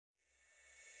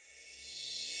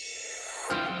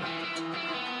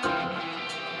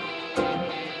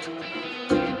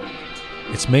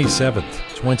It's May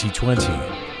 7th,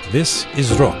 2020. This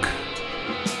is Rock.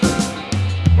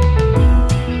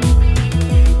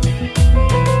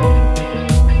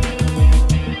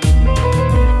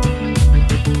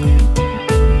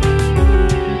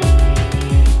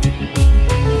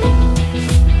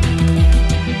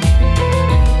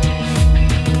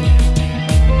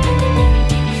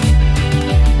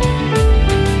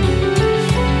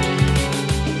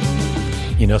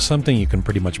 You know, something you can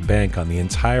pretty much bank on the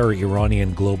entire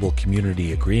Iranian global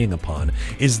community agreeing upon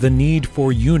is the need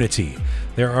for unity.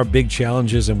 There are big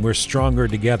challenges and we're stronger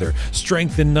together.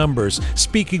 Strength in numbers,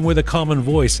 speaking with a common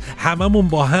voice, hamamun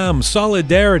baham,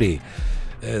 solidarity.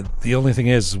 The only thing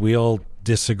is we all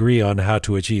disagree on how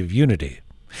to achieve unity.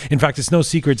 In fact, it's no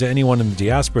secret to anyone in the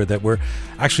diaspora that we're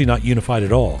actually not unified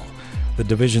at all. The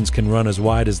divisions can run as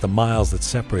wide as the miles that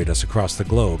separate us across the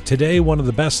globe. Today, one of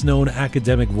the best-known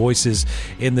academic voices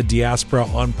in the diaspora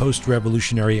on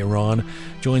post-revolutionary Iran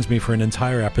joins me for an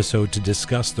entire episode to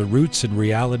discuss the roots and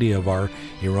reality of our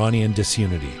Iranian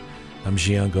disunity. I'm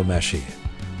Jian Ghomeshi.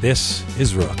 This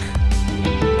is Rook.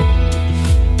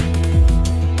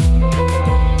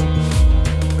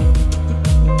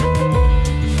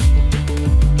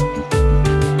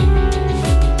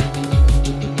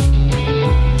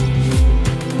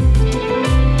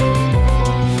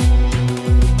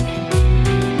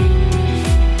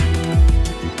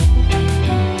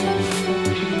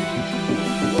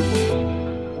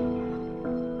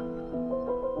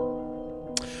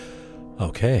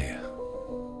 Okay,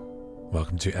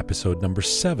 welcome to episode number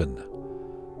 7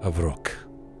 of Rook.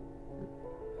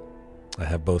 I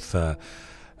have both, I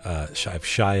have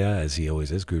Shaya, as he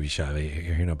always is, Groovy Shaya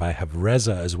here, but I have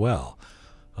Reza as well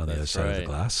on the other side of the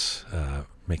glass,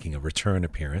 making a return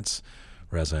appearance.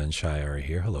 Reza and Shaya are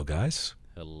here. Hello, guys.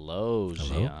 Hello.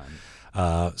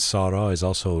 Jian. Sarah is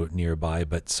also nearby,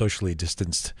 but socially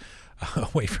distanced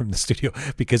away from the studio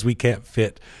because we can't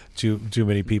fit too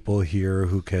many people here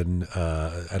who can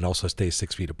and also stay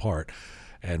 6 feet apart.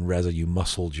 And Reza, you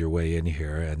muscled your way in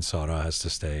here, and Sarah has to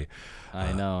stay.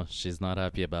 I know she's not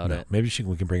happy about it. Maybe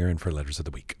we can bring her in for Letters of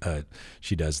the Week.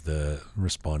 She does the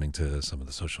responding to some of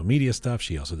the social media stuff.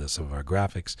 She also does some of our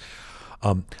graphics.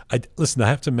 Listen, I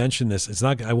have to mention this. It's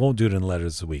not. I won't do it in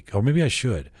Letters of the Week, or maybe I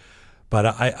should. But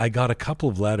I got a couple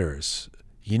of letters.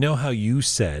 You know how you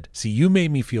said, you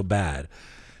made me feel bad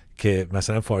که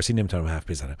مثلا فارسی نمیتونم حرف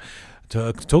بزنم.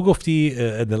 تو گفتی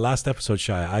in the last episode,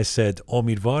 Shai, I said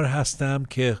امیدوار هستم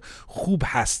که خوب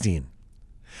هستین.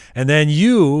 And then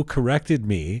you corrected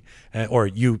me, or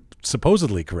you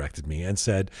supposedly corrected me and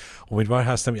said امیدوار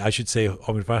هستم, I should say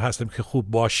امیدوار هستم که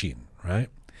خوب باشین, right?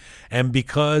 And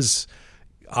because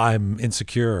I'm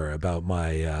insecure about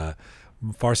my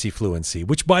Farsi fluency,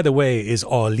 which by the way is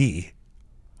Ali,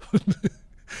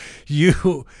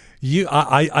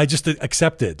 I just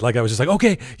accepted. Like I was just like,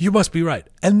 okay, you must be right.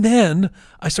 And then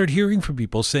I started hearing from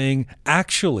people saying,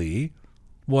 actually,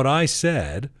 what I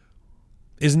said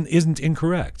isn't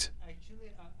incorrect.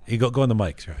 Actually, you go on the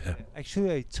mic. Sorry. Yeah.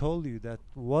 Actually, I told you that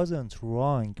wasn't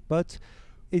wrong, but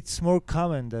it's more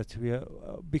common that we are,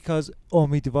 because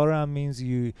امیدوارم means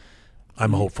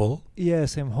I'm hopeful.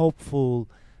 Yes, I'm hopeful.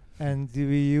 And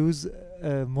we use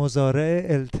مضارع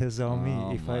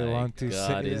التزامی, if I want to say.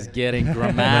 God, he's getting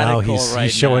grammatical now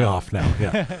he's showing off now.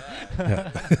 Yeah.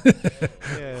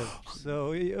 Yeah.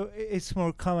 So it's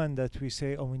more common that we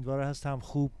say امیدوار هستم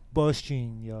خوب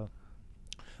باشین یا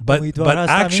but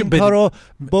actually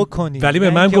ولی به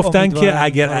من گفتن که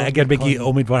اگر بگی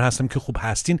امیدوار هستم که خوب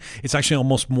هستین, it's actually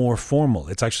almost more formal.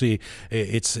 It's actually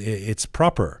it's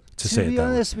proper to say it that way. To be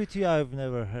honest with you, I've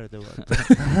never heard of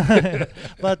it.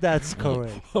 But that's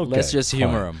correct. Okay, let's just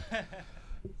humor him.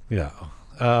 Yeah.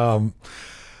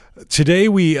 Today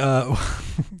we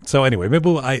so anyway, maybe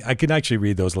I can actually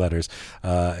read those letters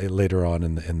later on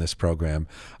in this program.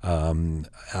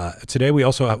 Today we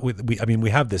also we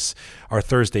have this, our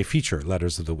Thursday feature,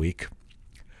 Letters of the Week.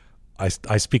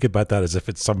 I speak about that as if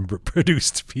it's some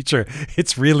produced feature.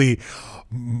 It's really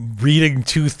reading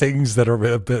two things that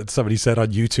somebody said on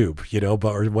YouTube,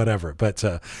 or whatever. But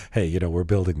hey, we're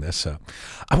building this.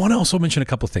 I want to also mention a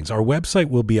couple of things. Our website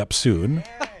will be up soon.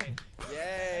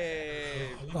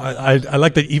 I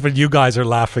like that even you guys are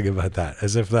laughing about that,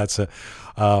 as if that's a.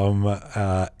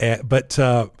 But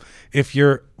if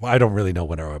you're, I don't really know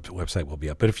when our website will be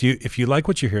up. But if you like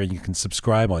what you're hearing, you can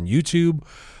subscribe on YouTube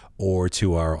or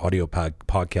to our audio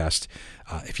podcast.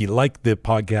 If you like the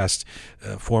podcast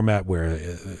format where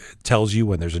it tells you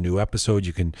when there's a new episode,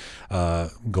 you can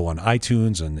go on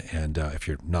iTunes and if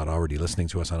you're not already listening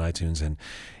to us on iTunes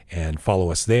and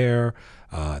follow us there,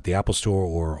 at the Apple Store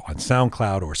or on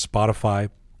SoundCloud or Spotify.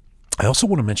 I also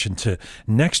want to mention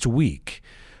next week,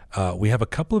 we have a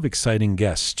couple of exciting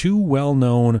guests, two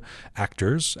well-known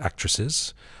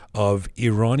actresses of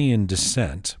Iranian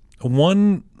descent.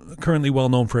 One currently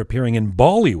well-known for appearing in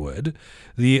Bollywood,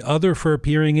 the other for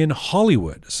appearing in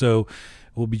Hollywood. So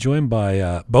we'll be joined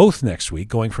by both next week,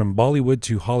 going from Bollywood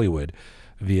to Hollywood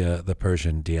via the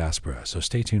Persian diaspora. So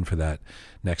stay tuned for that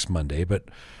next Monday. But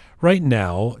right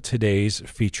now, today's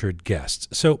featured guests.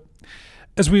 So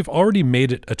as we've already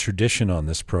made it a tradition on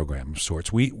this program of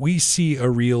sorts, we see a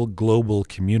real global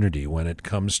community when it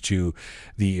comes to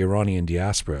the Iranian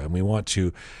diaspora, and we want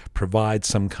to provide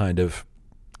some kind of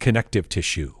connective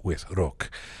tissue with Roqe.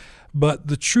 But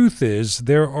the truth is,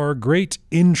 there are great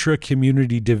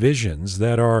intra-community divisions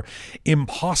that are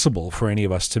impossible for any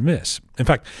of us to miss. In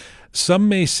fact, some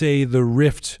may say the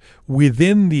rift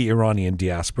within the Iranian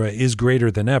diaspora is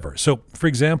greater than ever. So, for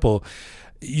example,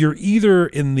 you're either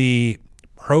in the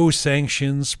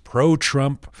pro-sanctions,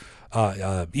 pro-Trump,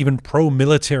 even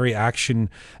pro-military action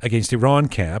against Iran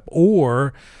camp,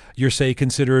 or you're, say,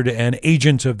 considered an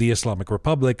agent of the Islamic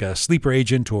Republic, a sleeper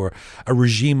agent, or a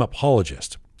regime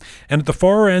apologist. And at the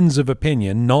far ends of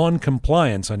opinion,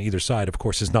 non-compliance on either side, of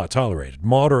course, is not tolerated.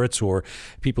 Moderates or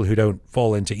people who don't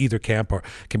fall into either camp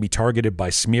can be targeted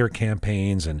by smear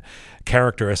campaigns and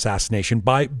character assassination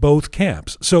by both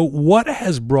camps. So what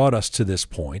has brought us to this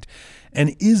point,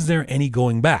 and is there any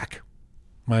going back?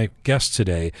 My guest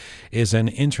today is an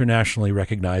internationally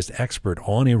recognized expert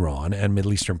on Iran and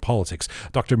Middle Eastern politics.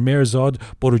 Dr. Mehrzad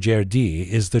Boroujerdi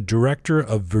is the director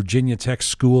of Virginia Tech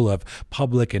School of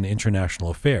Public and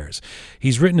International Affairs.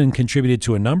 He's written and contributed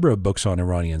to a number of books on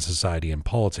Iranian society and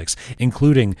politics,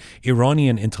 including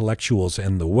Iranian Intellectuals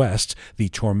and the West, The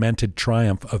Tormented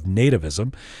Triumph of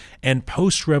Nativism, and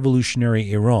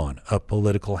Post-Revolutionary Iran, A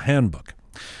Political Handbook.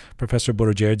 Professor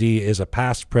Boroujerdi is a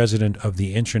past president of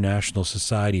the International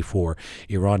Society for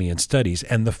Iranian Studies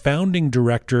and the founding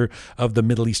director of the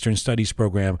Middle Eastern Studies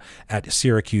program at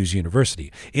Syracuse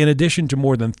University. In addition to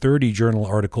more than 30 journal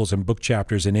articles and book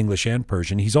chapters in English and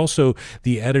Persian, he's also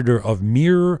the editor of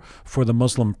Mirror for the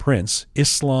Muslim Prince,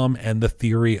 Islam and the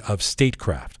Theory of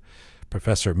Statecraft.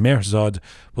 Professor Mehrzad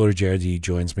Boroujerdi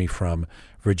joins me from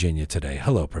Virginia today.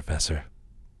 Hello, Professor.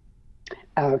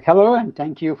 Hello, and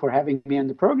thank you for having me on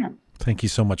the program. Thank you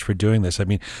so much for doing this. I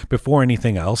mean, before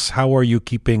anything else, how are you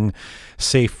keeping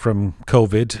safe from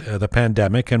COVID, the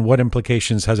pandemic, and what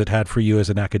implications has it had for you as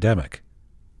an academic?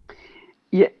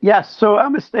 Yeah, so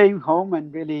I'm staying home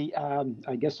and really,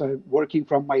 I guess I'm working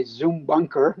from my Zoom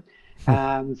bunker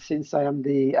since I am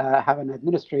have an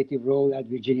administrative role at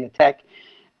Virginia Tech.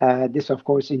 This, of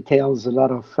course, entails a lot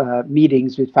of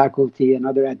meetings with faculty and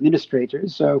other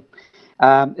administrators. So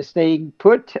staying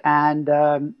put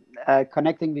and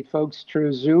connecting with folks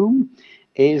through Zoom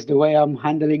is the way I'm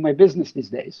handling my business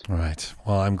these days. Right.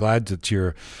 Well, I'm glad that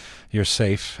you're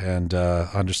safe and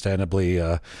understandably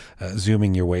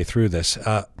Zooming your way through this.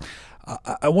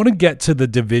 I want to get to the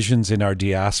divisions in our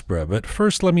diaspora, but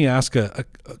first let me ask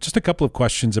just a couple of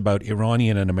questions about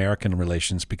Iranian and American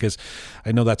relations, because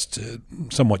I know that's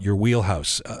somewhat your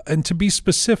wheelhouse. And to be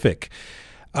specific,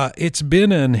 it's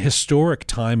been an historic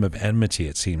time of enmity,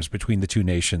 it seems, between the two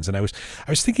nations. And I was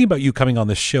thinking about you coming on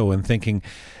this show and thinking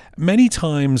many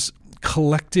times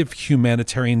collective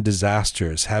humanitarian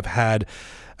disasters have had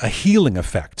a healing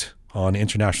effect on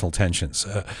international tensions.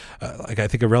 Like I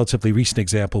think a relatively recent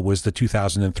example was the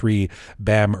 2003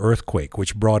 BAM earthquake,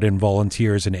 which brought in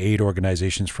volunteers and aid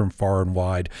organizations from far and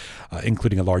wide,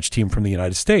 including a large team from the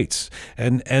United States.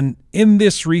 And in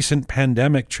this recent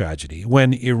pandemic tragedy,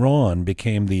 when Iran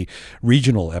became the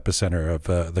regional epicenter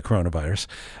of the coronavirus,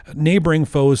 neighboring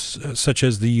foes such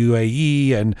as the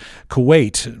UAE and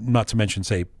Kuwait, not to mention,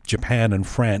 say, Japan and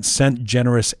France, sent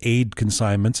generous aid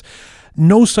consignments.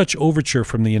 No such overture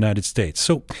from the United States.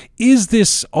 So is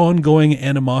this ongoing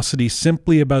animosity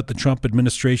simply about the Trump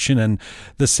administration and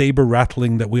the saber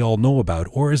rattling that we all know about,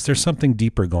 or is there something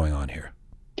deeper going on here?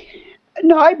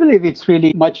 No, I believe it's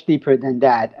really much deeper than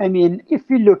that. I mean, if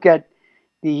you look at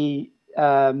the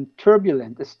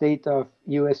turbulent state of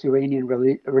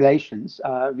U.S.-Iranian relations,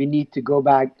 we need to go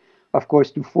back, of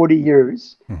course, to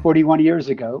 41 years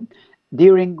ago,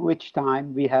 during which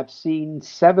time we have seen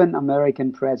 7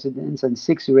 American presidents and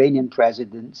 6 Iranian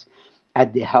presidents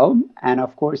at the helm. And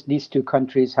of course, these two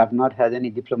countries have not had any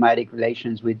diplomatic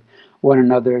relations with one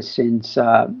another since,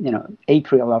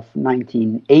 April of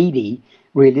 1980,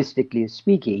 realistically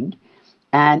speaking.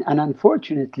 And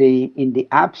unfortunately, in the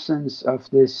absence of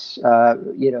this,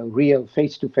 real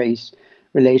face-to-face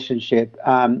relationship,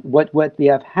 what we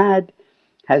have had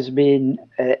has been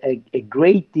a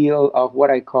great deal of what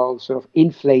I call sort of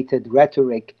inflated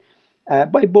rhetoric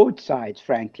by both sides,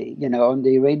 frankly. On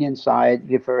the Iranian side,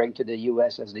 referring to the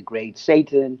U.S. as the Great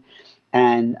Satan,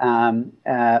 and on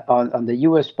the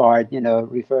U.S. part,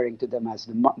 referring to them as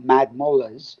the Mad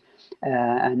Mullahs,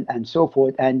 and so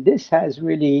forth. And this has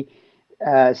really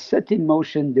set in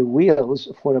motion the wheels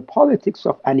for a politics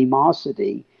of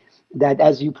animosity that,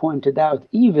 as you pointed out,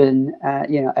 even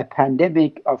a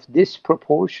pandemic of this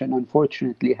proportion,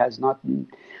 unfortunately, has not been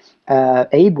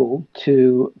able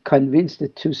to convince the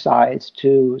two sides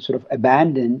to sort of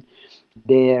abandon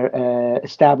their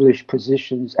established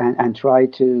positions and try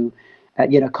to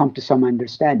come to some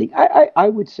understanding. I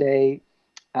would say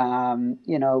we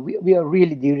are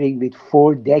really dealing with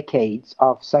 4 decades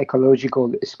of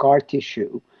psychological scar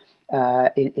tissue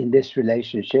in this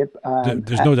relationship.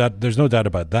 There's no doubt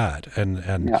about that,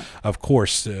 and Yeah. of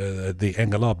course the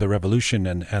Engelab, the revolution,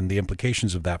 and the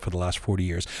implications of that for the last 40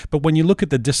 years. But when you look at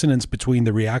the dissonance between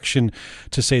the reaction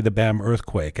to, say, the BAM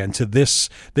earthquake and to this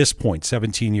point,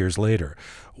 17 years later,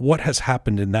 what has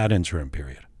happened in that interim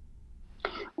period?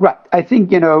 Right. I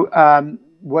think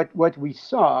what we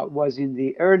saw was in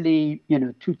the early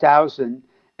 2000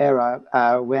 era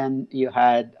when you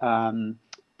had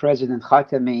President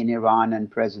Khatami in Iran and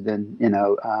President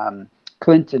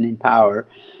Clinton in power.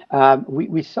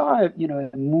 We saw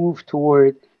a move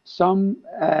toward some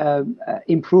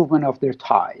improvement of their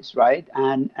ties, right?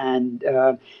 And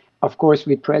of course,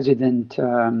 with President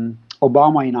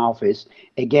Obama in office,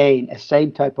 again, a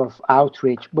same type of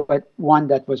outreach, but one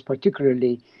that was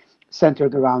particularly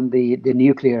centered around the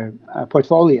nuclear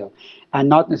portfolio and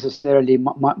not necessarily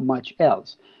much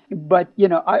else. But,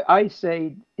 I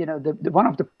say, one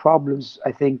of the problems,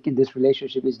 I think, in this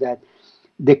relationship is that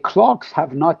the clocks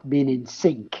have not been in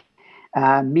sync,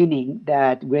 meaning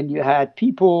that when you had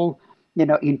people,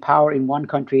 in power in one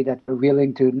country that were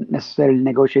willing to necessarily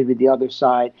negotiate with the other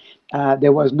side,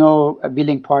 there was no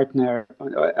willing partner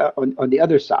on the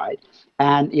other side.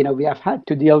 And, we have had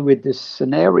to deal with this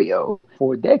scenario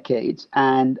for decades.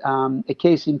 And a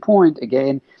case in point,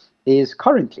 again, is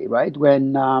currently, right, when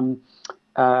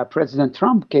President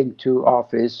Trump came to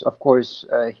office. Of course,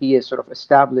 he has sort of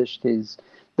established his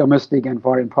domestic and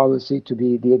foreign policy to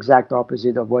be the exact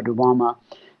opposite of what Obama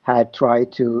had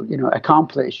tried to,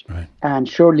 accomplish. Right. And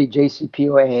surely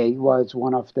JCPOA was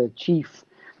one of the chief,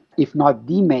 if not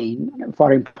the main,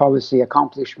 foreign policy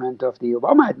accomplishment of the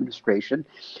Obama administration.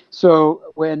 So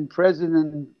when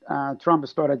President Trump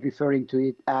started referring to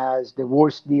it as the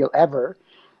worst deal ever,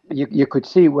 you could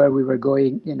see where we were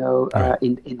going, Right.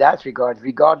 in that regard,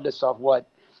 regardless of what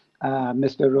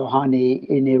Mr. Rouhani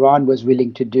in Iran was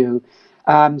willing to do.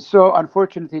 So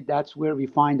unfortunately, that's where we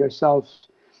find ourselves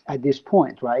at this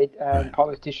point, right? Right.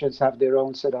 Politicians have their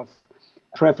own set of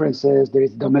preferences. There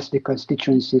is domestic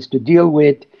constituencies to deal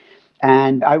with.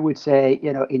 And I would say,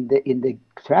 in the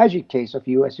tragic case of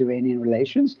U.S.-Iranian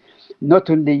relations, not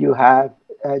only you have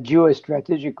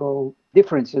geostrategical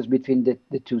differences between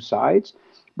the two sides,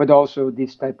 but also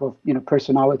this type of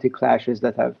personality clashes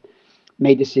that have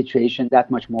made the situation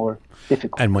that much more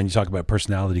difficult. And when you talk about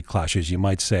personality clashes, you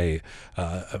might say,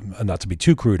 not to be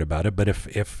too crude about it, but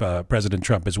if President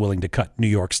Trump is willing to cut New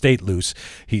York State loose,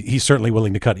 he's certainly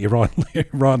willing to cut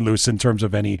Iran loose in terms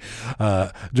of any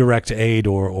direct aid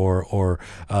or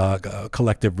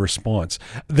collective response.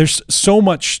 There's so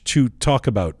much to talk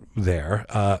about there,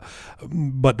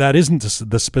 but that isn't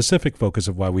the specific focus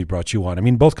of why we brought you on. I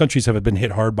mean, both countries have been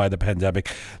hit hard by the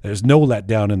pandemic. There's no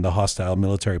letdown in the hostile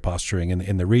military posturing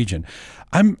in the region.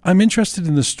 I'm interested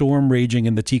in the storm raging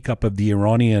in the teacup of the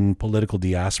Iranian political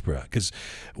diaspora, because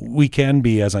we can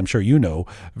be, as I'm sure you know,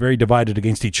 very divided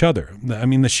against each other. I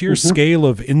mean, the sheer scale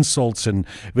of insults and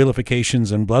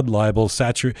vilifications and blood libel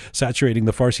saturating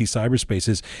the Farsi cyberspace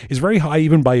is very high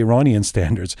even by Iranian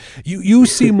standards. You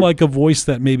seem like a voice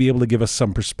that may be able to give us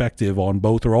some perspective on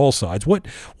both or all sides.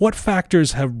 What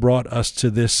factors have brought us to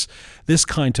this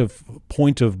kind of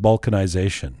point of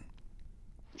balkanization?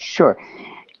 Sure.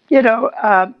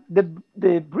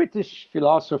 The British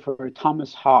philosopher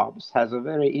Thomas Hobbes has a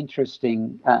very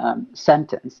interesting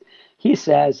sentence. He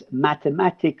says,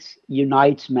 "Mathematics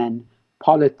unites men,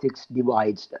 politics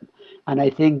divides them." And I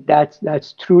think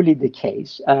that's truly the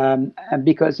case. And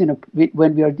because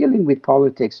when we are dealing with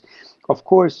politics, of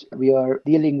course, we are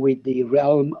dealing with the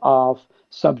realm of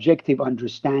subjective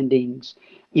understandings,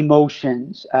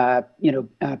 emotions,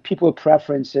 people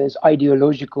preferences,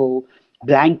 ideological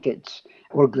blankets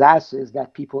or glasses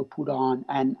that people put on,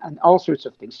 and all sorts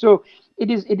of things. So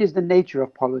it is the nature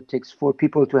of politics for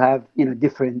people to have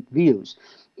different views.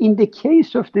 In the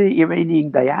case of the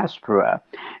Iranian diaspora,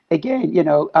 again,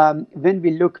 when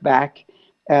we look back,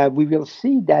 we will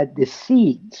see that the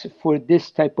seeds for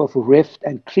this type of rift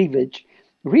and cleavage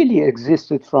really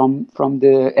existed from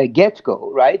the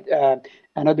get-go, right?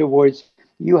 In other words,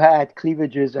 you had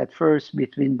cleavages at first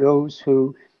between those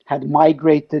who had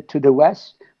migrated to the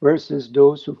West versus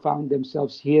those who found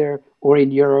themselves here or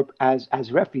in Europe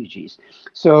as refugees.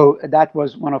 So that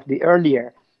was one of the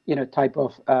earlier type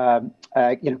of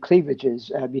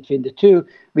cleavages between the two,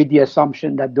 with the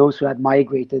assumption that those who had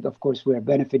migrated, of course, were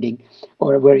benefiting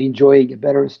or were enjoying a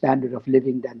better standard of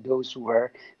living than those who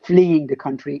were fleeing the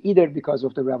country, either because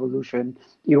of the revolution,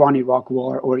 Iran-Iraq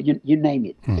war, or you name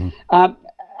it. Mm-hmm.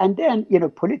 And then,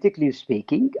 politically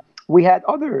speaking, we had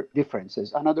other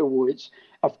differences. In other words,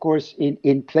 of course,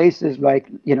 in places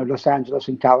like Los Angeles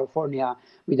in California,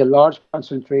 with a large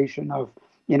concentration of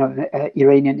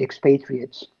Iranian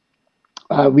expatriates,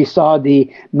 we saw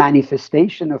the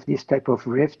manifestation of these type of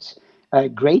rifts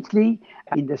greatly,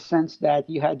 in the sense that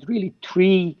you had really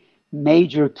three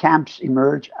major camps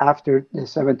emerge after the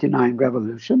 79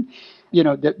 revolution.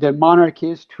 The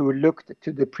monarchists who looked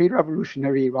to the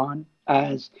pre-revolutionary Iran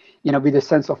as, with a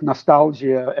sense of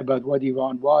nostalgia about what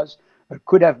Iran was or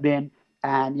could have been.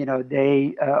 And,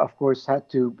 they, of course, had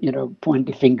to, point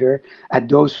the finger at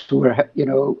those who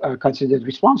were, considered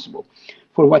responsible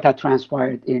for what had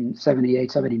transpired in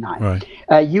 78, 79.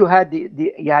 Right. You had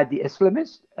the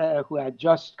Islamists who had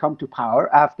just come to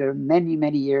power after many,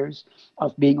 many years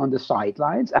of being on the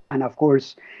sidelines. And of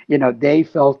course, they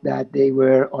felt that they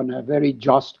were on a very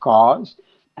just cause,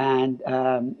 and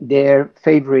their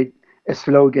favorite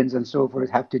slogans and so forth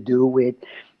have to do with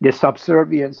the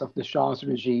subservience of the Shah's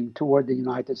regime toward the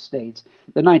United States,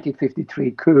 the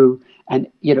 1953 coup, and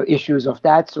issues of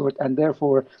that sort. And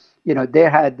therefore, they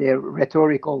had their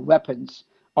rhetorical weapons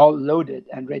all loaded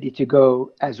and ready to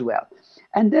go as well.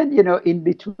 And then, in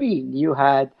between, you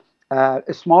had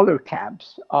smaller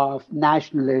camps of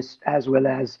nationalists as well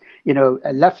as,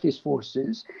 leftist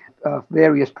forces of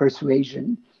various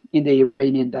persuasion in the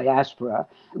Iranian diaspora,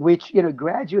 which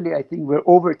gradually, I think, were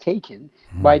overtaken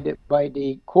by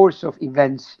the course of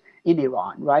events in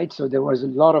Iran, right? So there was a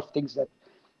lot of things that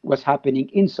was happening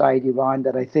inside Iran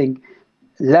that I think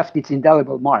left its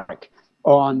indelible mark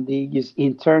on these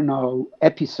internal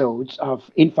episodes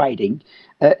of infighting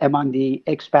among the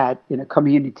expat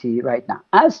community right now.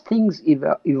 As things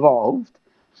evolved,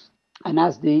 and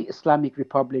as the Islamic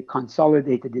Republic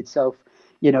consolidated itself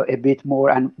a bit more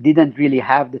and didn't really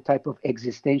have the type of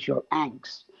existential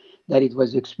angst that it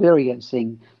was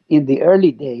experiencing in the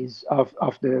early days of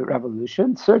the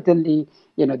revolution. Certainly,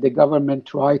 the government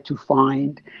tried to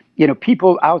find,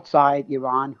 people outside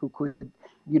Iran who could,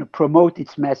 promote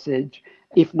its message,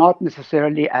 if not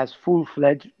necessarily as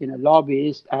full-fledged,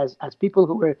 lobbyists, as people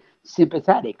who were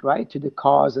sympathetic, right, to the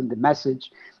cause and the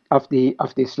message of the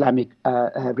Islamic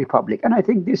Republic. And I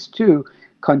think this too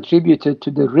contributed to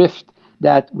the rift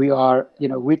that we are,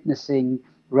 witnessing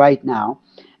right now.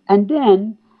 And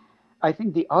then I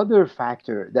think the other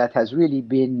factor that has really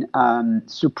been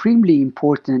supremely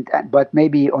important, but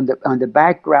maybe on the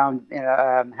background,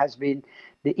 has been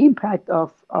the impact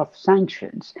of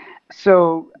sanctions.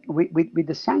 So with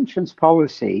the sanctions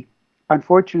policy,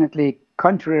 unfortunately,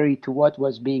 contrary to what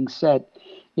was being said,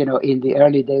 in the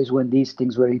early days when these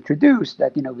things were introduced,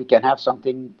 that, we can have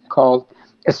something called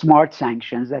smart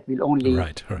sanctions that will only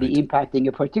be impacting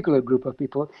a particular group of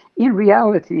people. In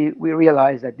reality, we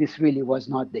realized that this really was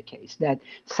not the case, that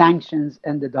sanctions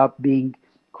ended up being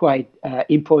quite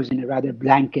imposed in a rather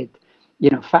blanket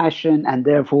fashion, and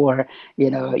therefore,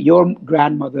 your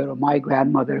grandmother or my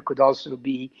grandmother could also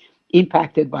be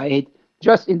impacted by it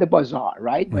just in the bazaar,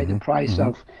 right? Mm-hmm. By the price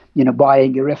of,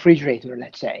 buying a refrigerator,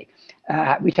 let's say,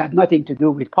 which had nothing to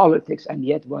do with politics and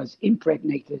yet was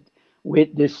impregnated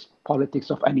with this politics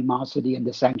of animosity and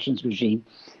the sanctions regime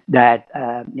that,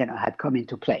 had come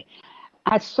into play.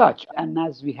 As such, and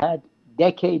as we had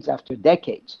decades after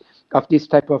decades of this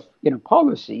type of,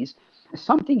 policies,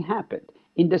 something happened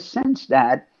in the sense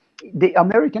that the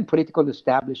American political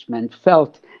establishment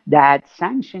felt that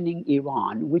sanctioning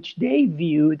Iran, which they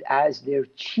viewed as their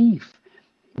chief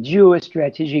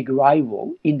geostrategic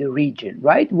rival in the region,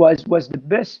 right, was the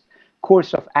best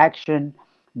course of action,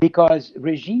 because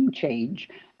regime change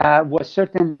was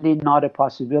certainly not a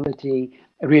possibility,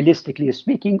 realistically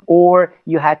speaking, or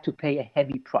you had to pay a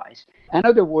heavy price. In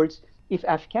other words, if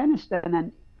Afghanistan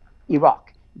and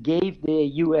Iraq gave the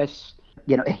U.S.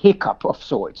 A hiccup of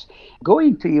sorts,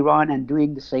 going to Iran and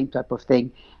doing the same type of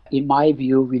thing, in my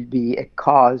view, will be a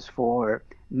cause for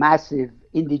massive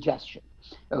indigestion.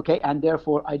 Okay, and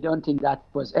therefore, I don't think that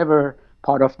was ever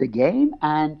part of the game,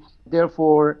 and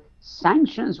therefore,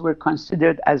 sanctions were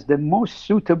considered as the most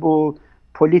suitable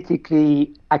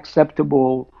politically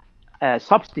acceptable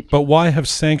substitute. But why have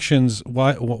sanctions?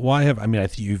 Why have? I mean, I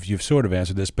think you've sort of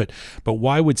answered this, but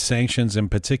why would sanctions in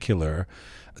particular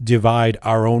divide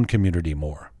our own community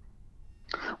more?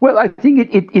 Well, I think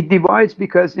it divides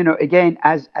because, again,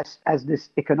 as this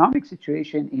economic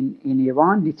situation in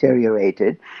Iran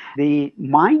deteriorated, the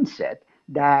mindset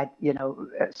that,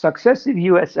 successive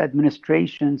U.S.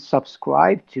 administrations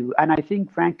subscribed to, and I think,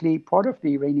 frankly, part of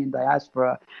the Iranian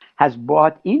diaspora has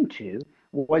bought into,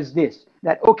 was this,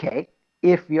 that, okay,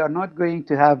 if we are not going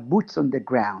to have boots on the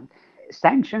ground,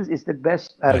 sanctions is the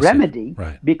best remedy,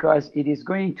 right, because it is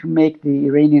going to make the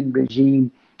Iranian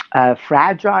regime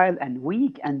fragile and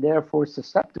weak, and therefore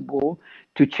susceptible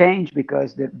to change,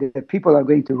 because the people are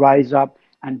going to rise up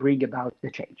and bring about the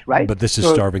change, right? But this is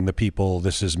starving the people.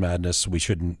 This is madness. We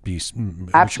shouldn't be.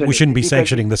 Absolutely. We shouldn't be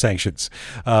sanctioning the sanctions.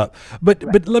 But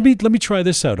let me try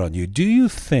this out on you. Do you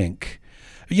think?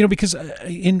 Because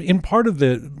in part of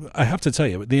I have to tell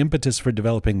you, the impetus for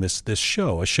developing this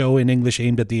show, a show in English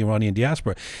aimed at the Iranian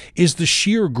diaspora, is the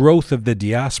sheer growth of the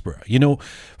diaspora.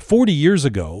 40 years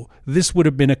ago, this would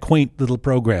have been a quaint little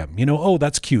program. Oh,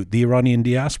 that's cute, the Iranian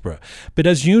diaspora. But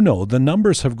as you know, the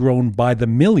numbers have grown by the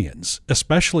millions,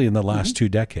 especially in the last 2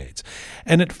 decades.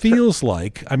 And it feels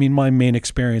like, my main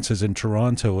experience is in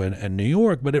Toronto and New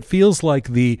York, but it feels like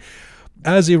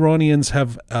as Iranians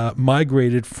have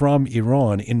migrated from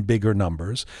Iran in bigger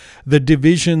numbers, the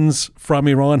divisions from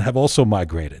Iran have also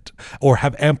migrated or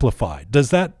have amplified. Does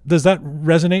that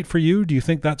resonate for you? Do you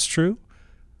think that's true?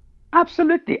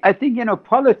 Absolutely. I think,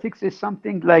 politics is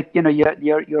something like,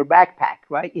 your backpack,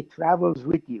 right? It travels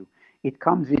with you. It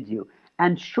comes with you.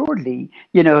 And surely,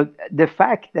 the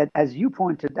fact that, as you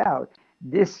pointed out,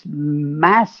 this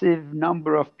massive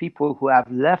number of people who have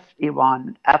left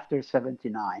Iran after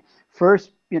 79, first,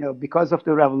 because of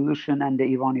the revolution and the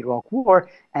Iran-Iraq war,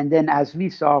 and then, as we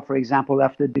saw, for example,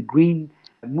 after the Green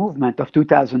Movement of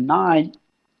 2009,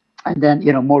 and then,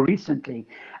 more recently,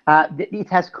 it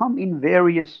has come in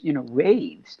various,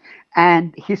 waves.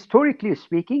 And historically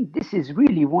speaking, this is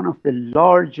really one of the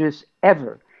largest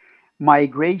ever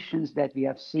migrations that we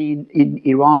have seen in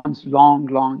Iran's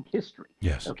long history.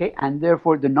 Yes. Okay, and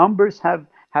therefore the numbers have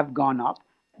gone up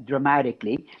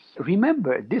dramatically.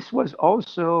 Remember, this was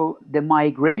also the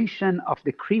migration of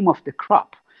the cream of the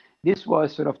crop. This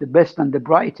was sort of the best and the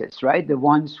brightest, right? The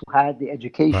ones who had the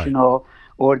educational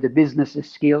or the business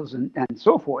skills and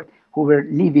so forth, who were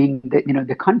leaving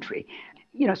the country.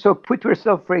 So put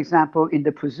yourself, for example, in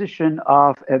the position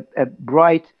of a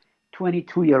bright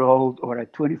 22-year-old or a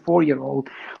 24-year-old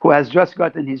who has just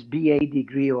gotten his BA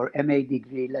degree or MA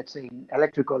degree, let's say in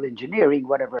electrical engineering,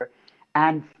 whatever,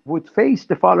 and would face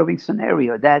the following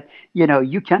scenario that,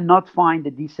 you cannot find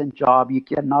a decent job, you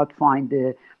cannot find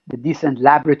the decent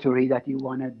laboratory that you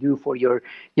want to do for your,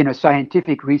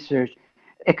 scientific research.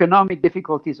 Economic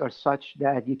difficulties are such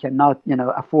that you cannot,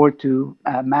 afford to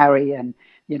marry and,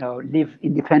 live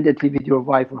independently with your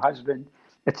wife or husband,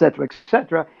 et cetera, et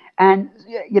cetera. And,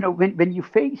 when you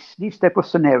face these type of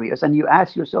scenarios and you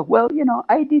ask yourself, well,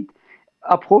 I did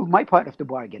uphold my part of the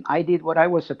bargain. I did what I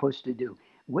was supposed to do.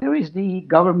 Where is the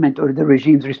government or the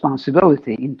regime's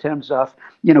responsibility in terms of,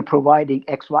 providing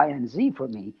X, Y, and Z for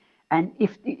me? And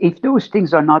if those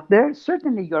things are not there,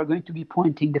 certainly you are going to be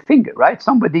pointing the finger, right?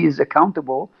 Somebody is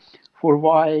accountable for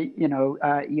why,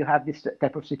 you have this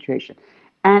type of situation.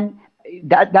 And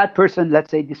that person, let's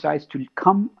say, decides to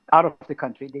come out of the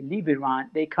country, they leave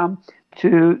Iran, they come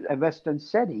to a Western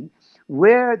setting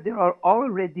where there are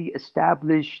already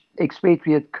established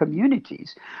expatriate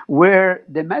communities, where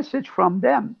the message from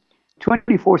them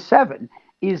 24/7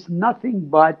 is nothing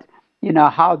but,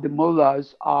 how the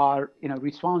mullahs are,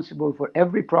 responsible for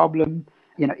every problem,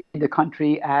 in the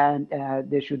country, and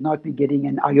they should not be getting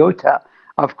an iota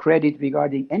of credit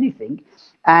regarding anything.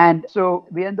 And so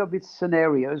we end up with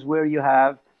scenarios where you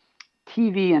have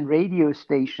TV and radio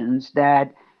stations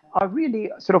that are really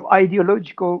sort of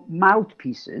ideological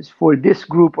mouthpieces for this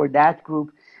group or that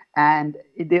group, and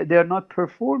they're not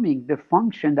performing the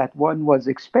function that one was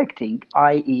expecting,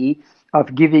 i.e.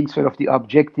 of giving sort of the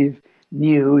objective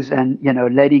news and,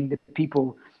 letting the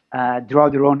people draw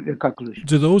their own conclusions.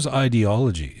 Do those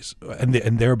ideologies and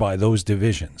thereby those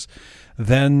divisions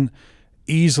then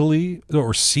easily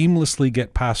or seamlessly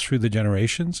get passed through the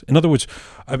generations? In other words,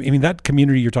 that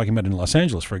community you're talking about in Los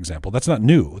Angeles, for example, that's not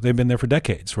new. They've been there for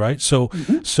decades, right? So,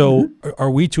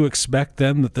 are we to expect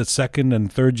then that the second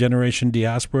and third generation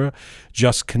diaspora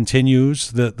just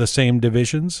continues the same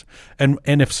divisions? And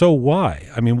if so, why?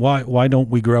 Why don't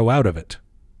we grow out of it?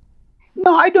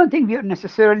 No, I don't think we are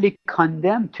necessarily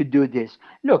condemned to do this.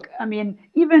 Look,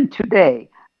 even today,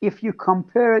 if you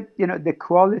compare, the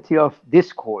quality of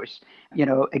discourse,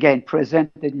 again,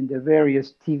 presented in the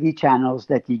various TV channels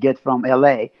that you get from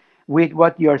LA with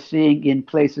what you're seeing in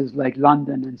places like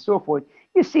London and so forth,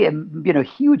 you see a,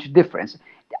 huge difference.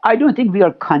 I don't think we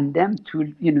are condemned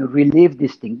to, relive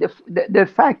this thing. The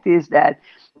fact is that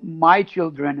my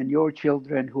children and your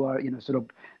children who are, sort of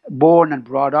born and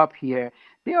brought up here,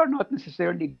 they are not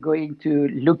necessarily going to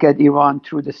look at Iran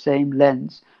through the same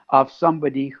lens of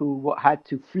somebody who had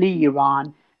to flee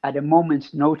Iran at a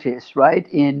moment's notice, right,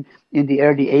 in the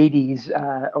early 80s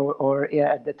or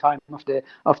at the time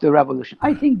of the revolution.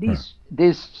 I think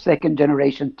this second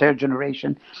generation, third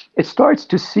generation, it starts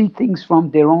to see things from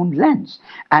their own lens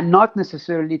and not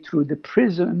necessarily through the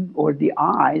prism or the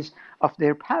eyes of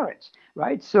their parents,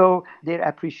 right? So their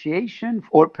appreciation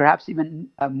or perhaps even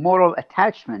a moral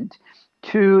attachment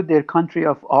to their country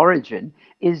of origin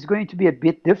is going to be a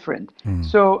bit different.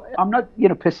 So I'm not,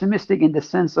 pessimistic in the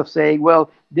sense of saying,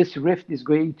 well, this rift is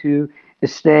going to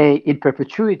stay in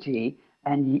perpetuity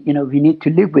and, we need to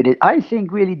live with it. I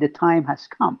think really the time has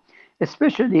come,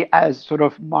 especially as sort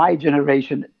of my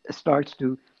generation starts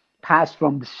to pass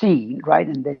from the scene, right?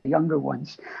 And the younger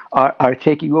ones are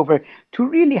taking over to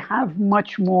really have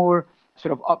much more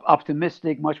sort of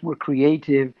optimistic, much more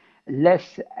creative,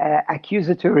 less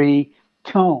accusatory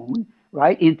tone,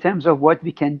 right, in terms of what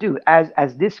we can do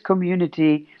as this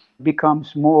community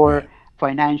becomes more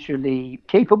financially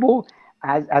capable,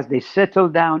 as they settle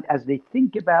down, as they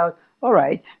think about, all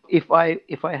right, if I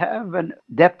have a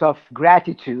depth of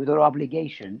gratitude or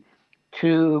obligation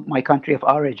to my country of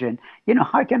origin,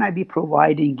 how can I be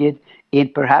providing it in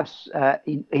perhaps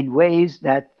in ways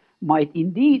that might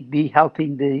indeed be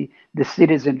helping the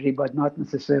citizenry, but not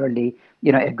necessarily,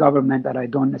 a government that I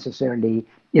don't necessarily,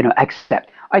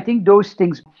 accept. I think those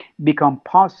things become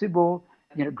possible,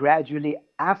 gradually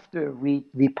after we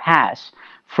pass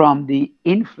from the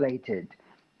inflated,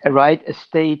 right, a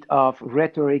state of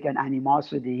rhetoric and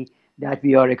animosity that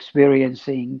we are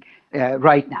experiencing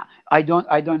right now. I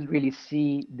don't really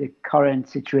see the current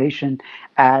situation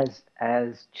as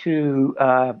too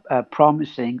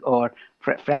promising or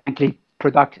frankly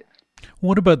productive.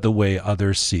 What about the way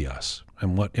others see us?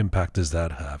 And what impact does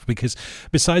that have? Because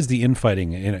besides the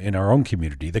infighting in our own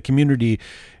community, the community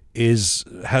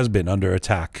has been under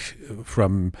attack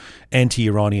from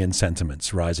anti-Iranian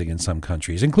sentiments rising in some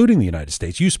countries, including the United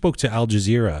States. You spoke to Al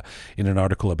Jazeera in an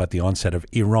article about the onset of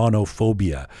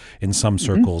Iranophobia in some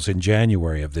circles in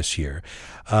January of this year.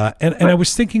 And I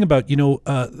was thinking about,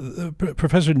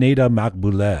 Professor Neda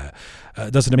Maqbooleh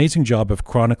does an amazing job of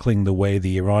chronicling the way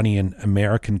the Iranian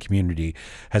American community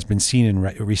has been seen in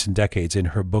recent decades in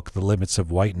her book, The Limits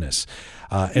of Whiteness.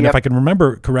 And if I can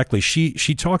remember correctly,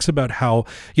 she talks about how,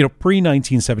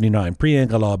 pre-1979,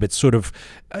 pre-Inqilab, it's sort of,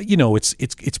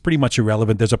 it's pretty much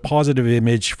irrelevant. There's a positive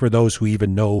image for those who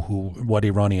even know what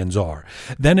Iranians are.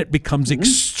 Then it becomes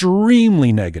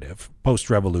extremely negative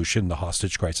post-revolution, the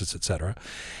hostage crisis, etc.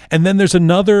 And then there's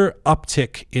another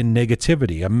uptick in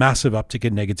negativity, a massive uptick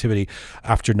in negativity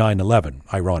after 9/11,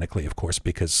 ironically, of course,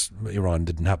 because Iran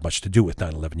didn't have much to do with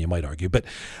 9/11, you might argue.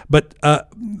 But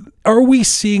are we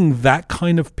seeing that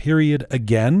kind of period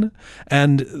again?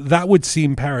 And that would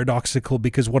seem paradoxical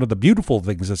because one of the beautiful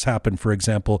things that's happened, for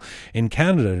example, in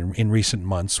Canada in recent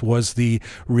months was the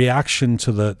reaction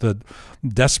to the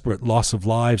desperate loss of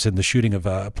lives in the shooting of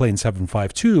plane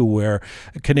 752, where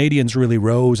Canadians really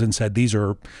rose and said, these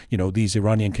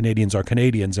Iranian Canadians are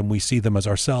Canadians and we see them as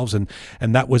ourselves. And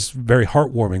that was very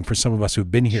heartwarming for some of us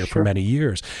who've been here for many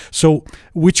years. So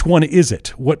which one is it?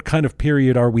 What kind of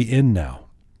period are we in now?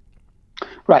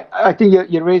 Right. I think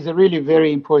you raise a really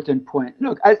very important point.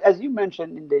 Look, as you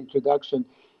mentioned in the introduction,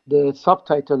 the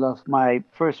subtitle of my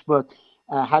first book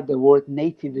had the word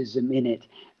nativism in it.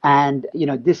 And,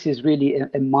 this is really a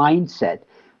mindset,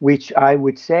 which I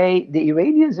would say the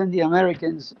Iranians and the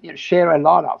Americans share a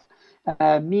lot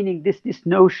of, meaning this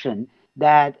notion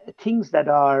that things that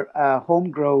are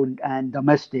homegrown and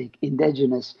domestic,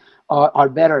 indigenous, are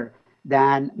better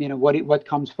than what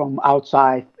comes from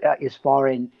outside is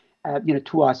foreign,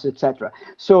 to us, etc.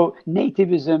 So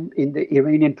nativism in the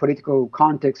Iranian political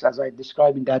context, as I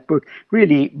described in that book,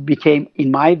 really became,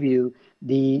 in my view,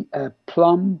 the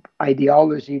plumb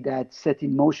ideology that set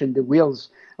in motion the wheels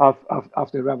of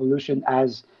the revolution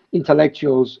as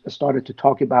intellectuals started to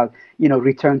talk about,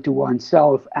 return to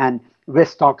oneself and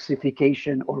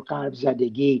Westoxification or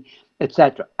Garbzadegi,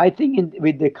 etc. I think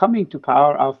with the coming to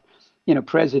power of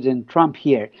President Trump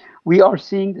here, we are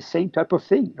seeing the same type of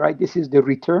thing, right? This is the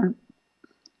return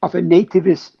of a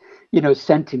nativist,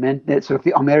 sentiment, that sort of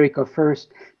the America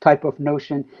first type of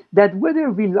notion that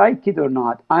whether we like it or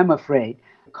not, I'm afraid,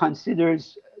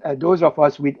 considers those of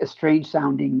us with strange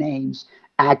sounding names,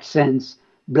 accents,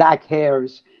 black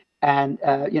hairs, and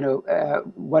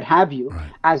what have you,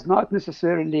 Right. as not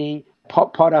necessarily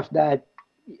part of that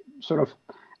sort of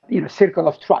circle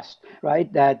of trust,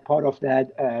 right? That part of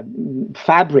that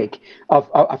fabric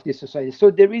of this society. So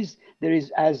there is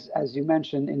as you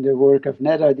mentioned in the work of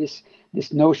Neda,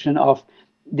 this notion of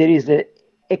there is a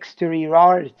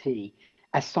exteriority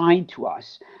assigned to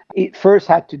us. It first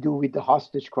had to do with the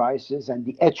hostage crisis and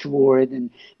the H word,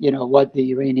 and what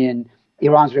the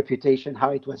Iran's reputation, how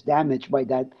it was damaged by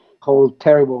that whole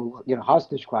terrible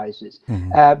hostage crisis.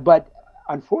 Mm-hmm. But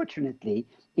unfortunately,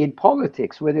 in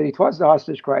politics, whether it was the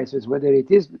hostage crisis, whether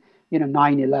it is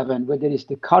 9/11, whether it's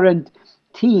the current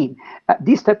team,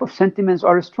 these type of sentiments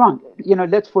are strong.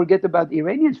 Let's forget about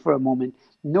Iranians for a moment.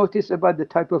 Notice about the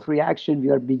type of reaction we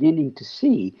are beginning to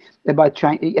see about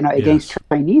against Yes.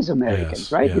 Chinese Americans,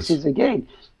 Yes, right? yes. This is again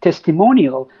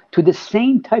testimonial to the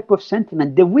same type of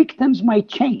sentiment. The victims might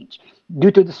change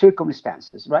due to the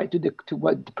circumstances, right? To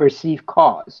what the perceived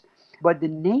cause, but the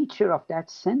nature of that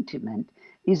sentiment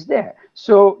is there.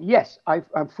 So yes,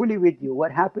 I'm fully with you.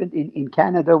 What happened in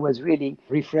Canada was really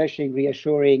refreshing,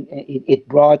 reassuring. It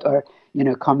brought our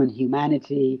common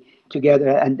humanity together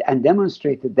and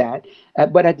demonstrated that.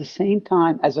 But at the same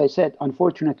time, as I said,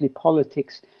 unfortunately,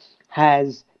 politics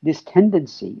has this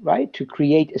tendency, right, to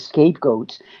create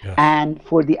scapegoats, Yes. and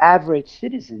for the average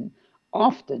citizen,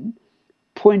 often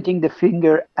pointing the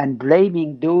finger and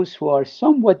blaming those who are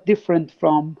somewhat different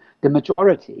from the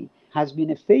majority has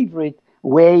been a favorite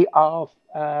way of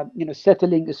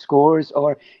settling the scores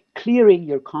or clearing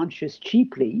your conscience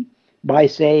cheaply by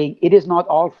saying it is not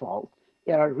our fault.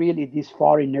 There are really these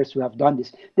foreigners who have done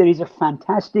this. There is a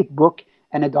fantastic book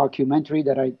and a documentary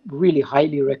that I really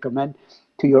highly recommend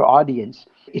to your audience.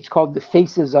 It's called The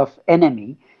Faces of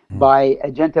Enemy by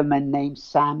a gentleman named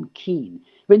Sam Kean.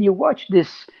 When you watch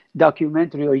this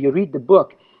documentary or you read the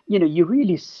book, you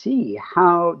really see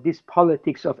how this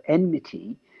politics of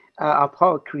enmity, of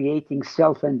how creating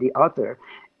self and the other,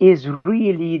 is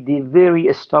really the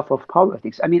very stuff of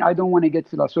politics. I mean, I don't want to get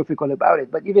philosophical about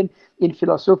it, but even in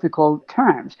philosophical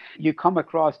terms, you come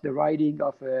across the writing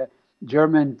of a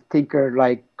German thinker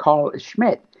like Carl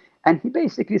Schmitt, and he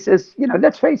basically says,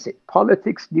 let's face it,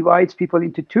 politics divides people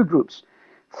into two groups,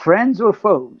 friends or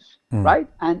foes, right?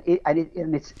 And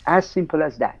it's as simple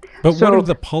as that. But what are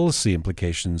the policy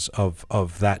implications of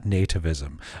that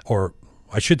nativism? Or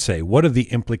I should say, what are the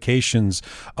implications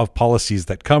of policies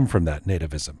that come from that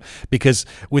nativism? Because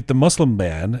with the Muslim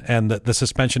ban and the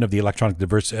suspension of the electronic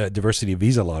diversity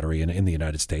visa lottery in the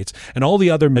United States, and all the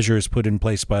other measures put in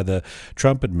place by the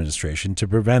Trump administration to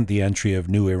prevent the entry of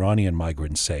new Iranian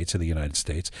migrants, say, to the United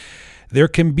States, there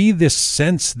can be this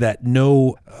sense that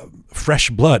no fresh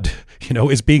blood,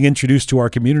 is being introduced to our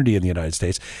community in the United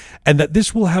States, and that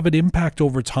this will have an impact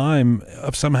over time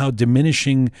of somehow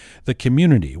diminishing the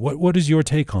community. What is your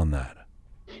take on that?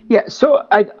 Yeah, so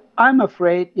I'm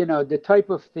afraid, the type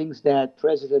of things that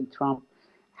President Trump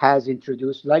has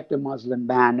introduced, like the Muslim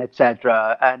ban,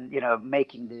 etc., and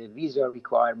making the visa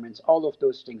requirements, all of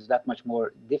those things that much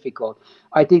more difficult.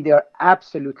 I think they are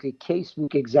absolutely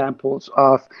casebook examples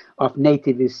of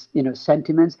nativist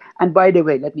sentiments. And by the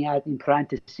way, let me add in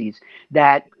parentheses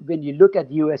that when you look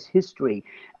at U.S. history,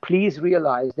 please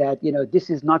realize that this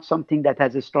is not something that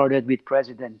has started with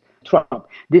President Trump.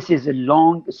 This is a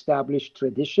long established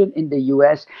tradition in the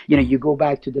U.S. You go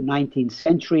back to the 19th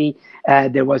century,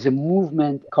 there was a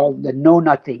movement called the Know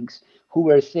Nothings who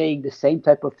were saying the same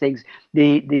type of things.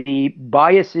 The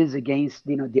biases against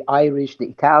the Irish, the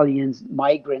Italians,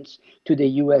 migrants to the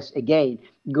U.S. again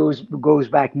goes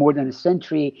back more than a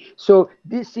century. So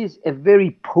this is a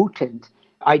very potent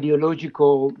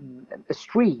ideological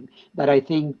stream that I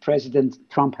think President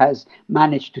Trump has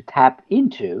managed to tap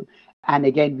into. And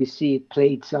again, we see it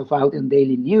play itself out in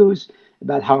daily news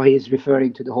about how he is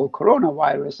referring to the whole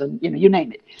coronavirus and, you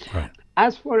name it. Right.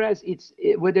 As far as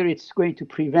whether it's going to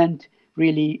prevent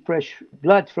really fresh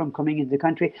blood from coming into the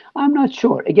country, I'm not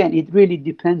sure. Again, it really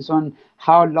depends on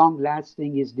how long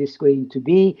lasting is this going to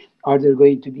be. Are there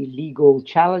going to be legal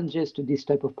challenges to this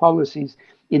type of policies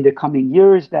in the coming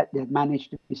years that manage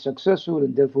to be successful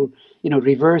and therefore,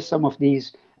 reverse some of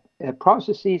these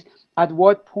processes? At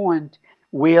what point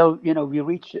will we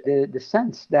reach the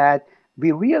sense that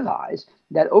we realize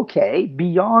that, okay,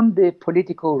 beyond the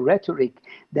political rhetoric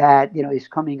that is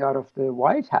coming out of the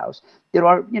White House, there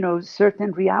are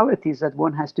certain realities that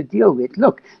one has to deal with.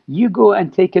 Look, you go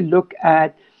and take a look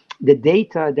at the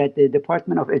data that the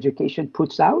Department of Education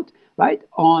puts out, right,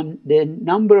 on the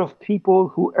number of people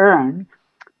who earn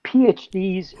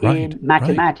PhDs in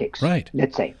mathematics, right.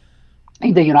 let's say.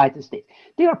 in the United States.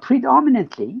 They are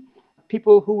predominantly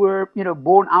people who were,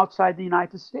 born outside the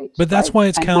United States. But that's right? why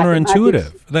it's And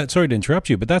counterintuitive. Sorry to interrupt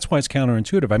you, but that's why it's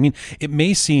counterintuitive. I mean, it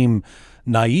may seem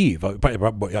naive.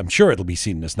 I'm sure it'll be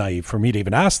seen as naive for me to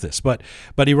even ask this, but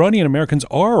Iranian Americans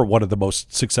are one of the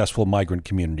most successful migrant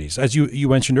communities, as you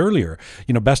mentioned earlier.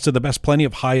 Best of the best, plenty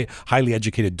of highly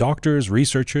educated doctors,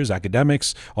 researchers,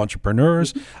 academics,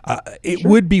 entrepreneurs. It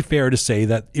would be fair to say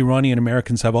that Iranian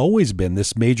Americans have always been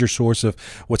this major source of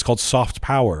what's called soft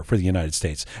power for the United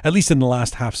States, at least in the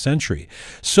last half century.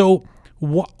 So,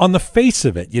 on the face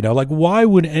of it, why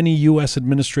would any U.S.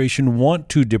 administration want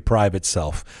to deprive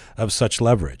itself of such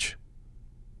leverage?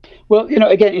 Well,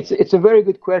 again, it's a very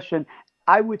good question.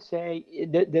 I would say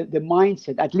the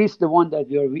mindset, at least the one that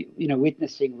we are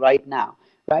witnessing right now,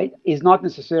 right, is not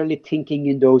necessarily thinking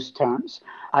in those terms.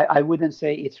 I wouldn't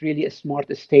say it's really a smart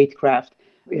statecraft,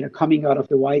 coming out of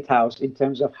the White House in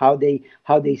terms of how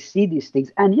they see these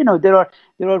things. And there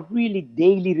are really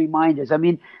daily reminders. I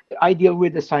mean, I deal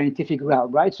with the scientific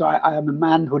realm, right? So I am a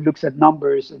man who looks at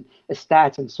numbers and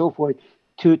stats and so forth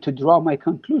to draw my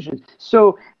conclusions.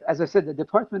 So as I said, the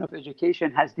Department of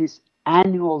Education has these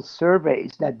annual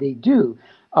surveys that they do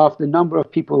of the number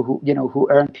of people who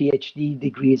earn PhD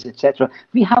degrees, etc.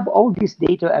 We have all this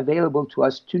data available to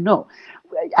us to know.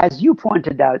 As you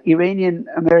pointed out, Iranian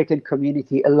American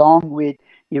community, along with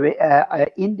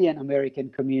Indian American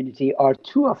community, are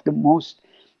two of the most,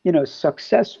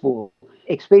 successful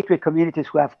expatriate communities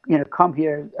who have, come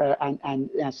here and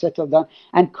settled down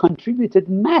and contributed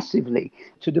massively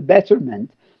to the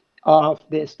betterment of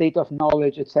the state of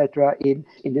knowledge, etc., in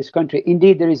this country.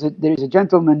 Indeed, there is a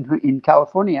gentleman who, in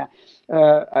California,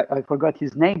 I forgot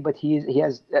his name, but he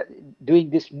has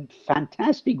doing this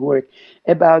fantastic work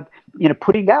about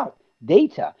putting out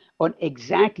data on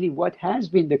exactly what has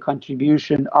been the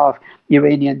contribution of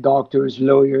Iranian doctors,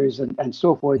 lawyers, and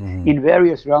so forth in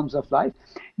various realms of life.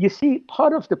 You see,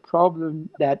 part of the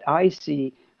problem that I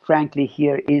see, frankly,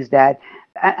 here is that,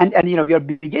 and we are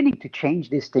beginning to change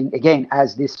this thing again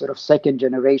as this sort of second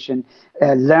generation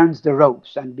learns the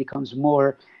ropes and becomes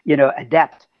more,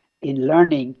 adept in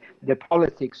learning the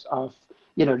politics of,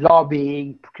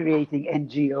 lobbying, creating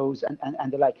NGOs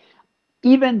and the like.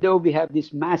 Even though we have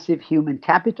this massive human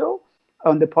capital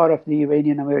on the part of the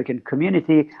Iranian American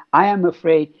community, I am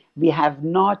afraid we have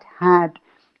not had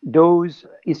those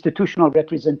institutional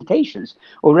representations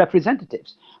or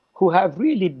representatives who have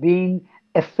really been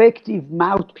effective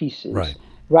mouthpieces,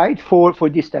 right, for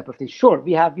this type of thing. Sure,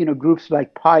 we have groups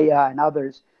like PAYA and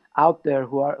others out there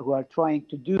who are trying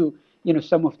to do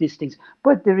some of these things,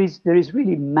 but there is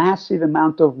really massive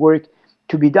amount of work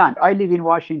to be done. I live in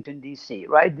Washington, D.C.,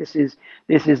 right? This is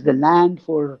the land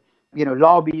for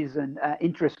lobbies and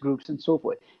interest groups and so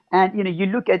forth. And you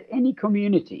look at any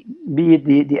community, be it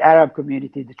the Arab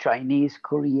community, the Chinese,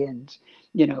 Koreans,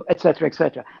 et cetera, et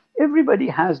cetera. Everybody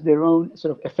has their own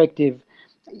sort of effective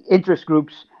interest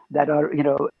groups that are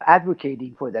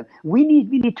advocating for them. We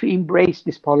need to embrace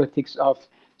this politics of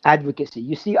advocacy.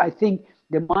 You see, I think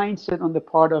the mindset on the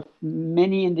part of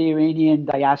many in the Iranian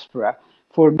diaspora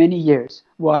for many years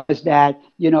was that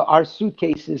our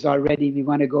suitcases are ready. We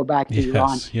want to go back to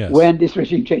Iran when this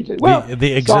regime changes. Well,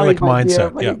 the exilic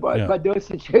mindset, but those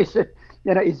situations,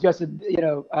 it's just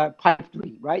a pipe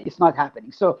dream, right? It's not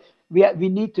happening. So we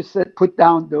need to put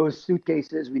down those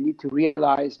suitcases. We need to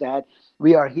realize that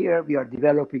we are here. We are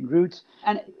developing roots.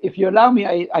 And if you allow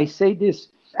me, I say this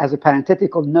as a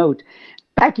parenthetical note.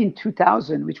 Back in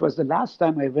 2000, which was the last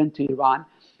time I went to Iran,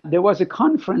 there was a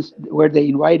conference where they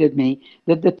invited me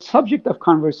that the subject of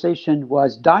conversation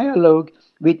was dialogue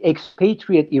with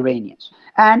expatriate Iranians.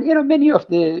 And, many of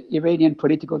the Iranian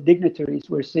political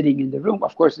dignitaries were sitting in the room.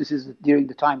 Of course, this is during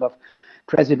the time of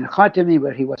President Khatami,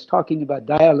 where he was talking about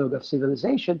dialogue of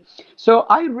civilization. So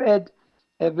I read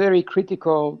a very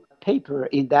critical paper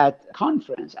in that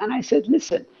conference. And I said,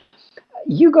 listen,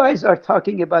 you guys are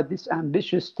talking about this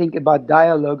ambitious thing about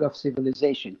dialogue of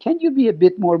civilization. Can you be a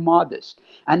bit more modest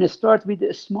and start with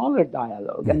a smaller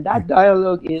dialogue? And that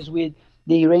dialogue is with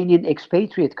the Iranian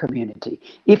expatriate community.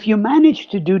 If you manage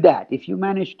to do that, if you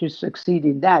manage to succeed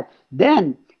in that,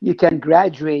 then you can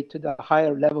graduate to the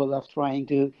higher level of trying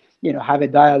to, have a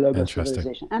dialogue of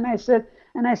civilization. And I said,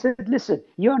 listen,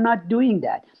 you're not doing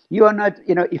that. You are not,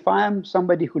 if I am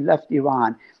somebody who left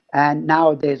Iran and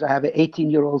nowadays I have an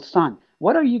 18-year-old son,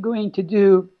 what are you going to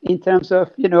do in terms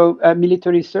of, a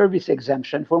military service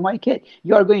exemption for my kid?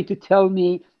 You are going to tell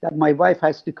me that my wife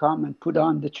has to come and put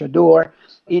on the chador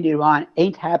in Iran.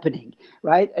 Ain't happening,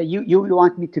 right? You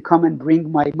want me to come and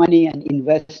bring my money and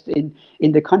invest in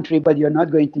the country, but you're not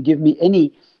going to give me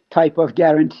any type of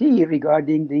guarantee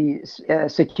regarding the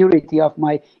security of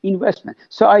my investment.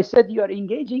 So I said, you are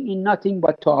engaging in nothing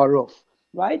but ta'aruf,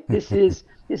 right? This is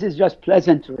just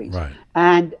pleasantries. Right.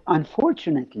 And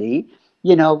unfortunately,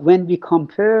 you know, when we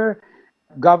compare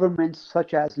governments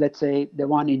such as, let's say, the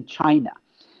one in China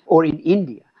or in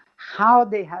India, how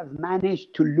they have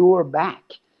managed to lure back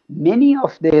many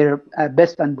of their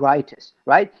best and brightest,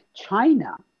 right?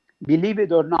 China, believe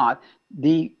it or not,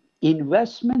 the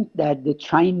investment that the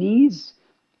Chinese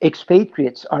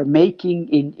expatriates are making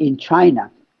in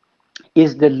China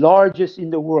is the largest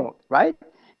in the world, right?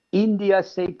 India,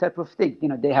 same type of thing. You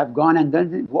know, they have gone and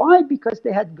done it. Why? Because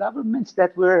they had governments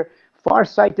that were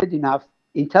far-sighted enough,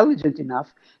 intelligent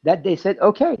enough, that they said,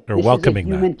 okay, they're this welcoming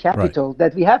is a human capital right.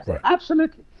 that we have there. Right.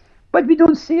 Absolutely. But we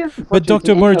don't see it. But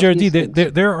Dr.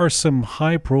 Morojardi, there are some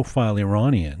high-profile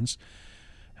Iranians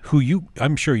who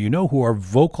I'm sure you know, who are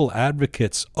vocal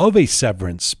advocates of a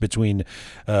severance between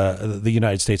the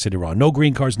United States and Iran. No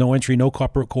green cards, no entry, no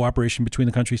cooperation between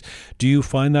the countries. Do you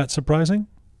find that surprising?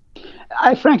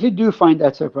 I frankly do find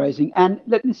that surprising. And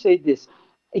let me say this.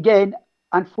 Again,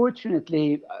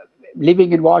 unfortunately,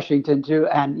 living in Washington too,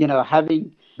 and, you know,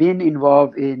 having been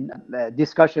involved in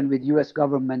discussion with U.S.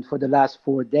 government for the last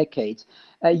 4 decades,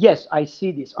 yes, I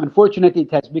see this. Unfortunately,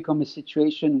 it has become a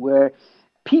situation where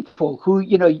people who,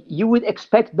 you know, you would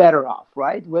expect better off,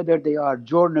 right? Whether they are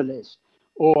journalists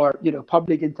or, you know,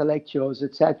 public intellectuals,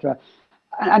 etc.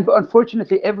 And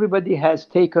unfortunately, everybody has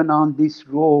taken on this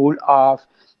role of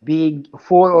being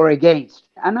for or against.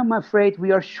 And I'm afraid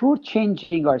we are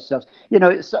shortchanging ourselves. You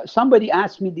know, somebody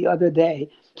asked me the other day,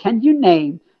 can you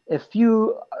name a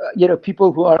few, you know,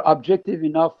 people who are objective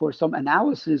enough for some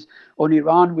analysis on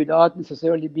Iran without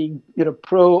necessarily being, you know,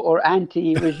 pro or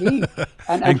anti-regime?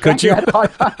 And could you? I had a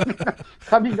hard time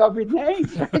coming up with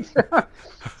names. Right?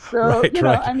 So right, you know,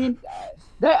 right. I mean,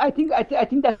 I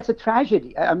think that's a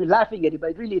tragedy. I'm laughing at it,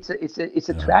 but really, it's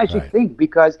a tragic right. thing,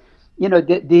 because, you know,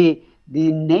 the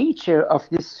nature of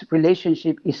this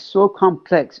relationship is so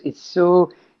complex. It's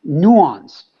so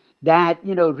nuanced that,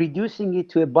 you know, reducing it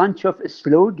to a bunch of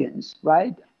slogans,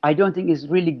 right, I don't think is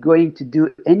really going to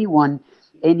do anyone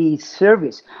any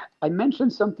service. I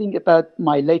mentioned something about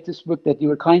my latest book that you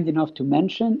were kind enough to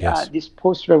mention, yes. This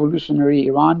post-revolutionary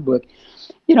Iran book.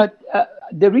 You know,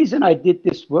 the reason I did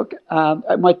this book,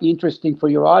 it might be interesting for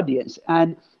your audience,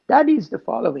 and that is the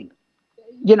following.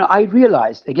 You know, I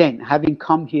realized, again, having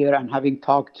come here and having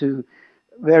talked to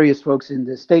various folks in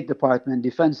the State Department,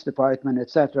 Defense Department,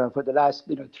 etc., for the last,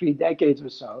 you know, 3 decades or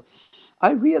so,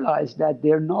 I realized that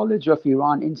their knowledge of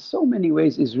Iran in so many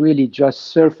ways is really just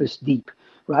surface deep,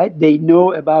 right? They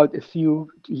know about a few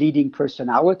leading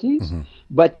personalities, mm-hmm.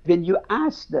 but when you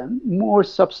ask them more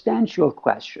substantial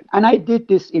questions, and I did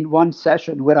this in one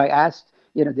session where I asked,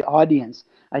 you know, the audience,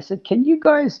 I said, can you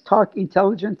guys talk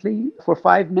intelligently for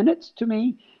 5 minutes to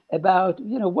me about,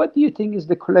 you know, what do you think is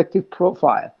the collective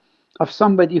profile of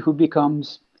somebody who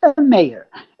becomes a mayor,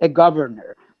 a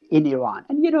governor in Iran?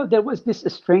 And, you know, there was this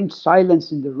strange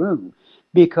silence in the room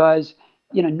because,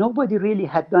 you know, nobody really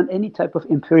had done any type of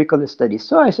empirical study.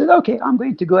 So I said, okay, I'm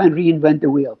going to go and reinvent the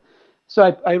wheel.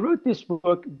 So I wrote this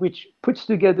book, which puts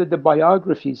together the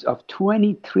biographies of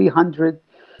 2,300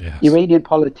 yes. Iranian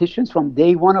politicians from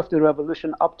day one of the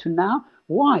revolution up to now.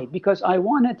 Why? Because I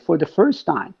wanted for the first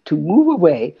time to move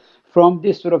away from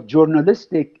this sort of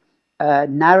journalistic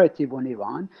narrative on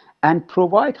Iran and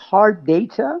provide hard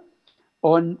data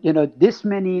on, you know, this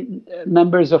many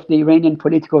members of the Iranian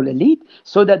political elite,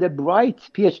 so that a bright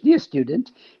PhD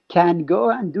student can go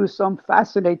and do some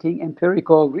fascinating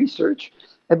empirical research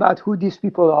about who these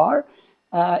people are,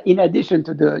 in addition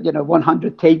to the, you know,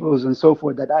 100 tables and so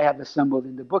forth that I have assembled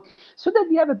in the book, so that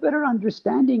we have a better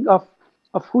understanding of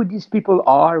who these people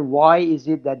are, why is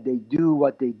it that they do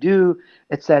what they do,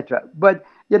 etc. But,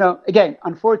 you know, again,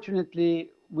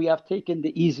 unfortunately, we have taken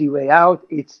the easy way out.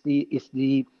 It's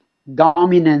the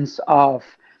dominance of,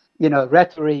 you know,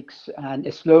 rhetorics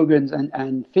and slogans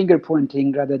and finger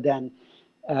pointing rather than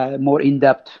more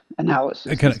in-depth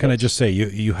analysis. Can I just say,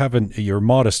 you're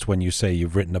modest when you say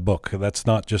you've written a book. That's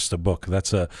not just a book.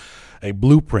 That's a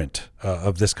blueprint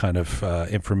of this kind of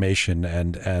information,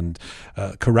 and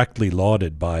correctly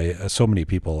lauded by so many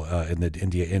people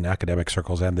in academic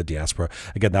circles and the diaspora.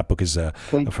 Again, that book is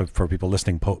for people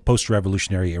listening,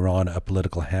 Post-Revolutionary Iran, a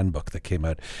Political Handbook, that came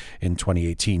out in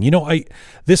 2018. You know,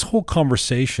 this whole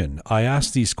conversation, I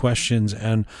asked these questions,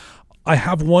 and I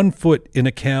have one foot in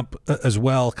a camp as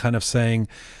well, kind of saying,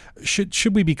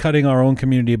 should we be cutting our own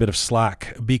community a bit of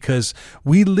slack? Because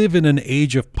we live in an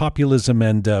age of populism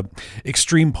and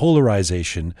extreme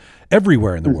polarization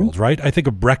everywhere in the world, right? I think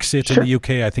of Brexit in the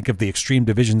UK. I think of the extreme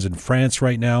divisions in France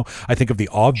right now. I think of the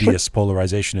obvious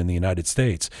polarization in the United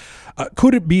States.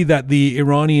 Could it be that the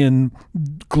Iranian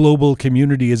global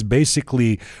community is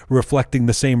basically reflecting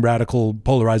the same radical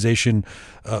polarization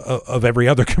of every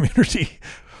other community?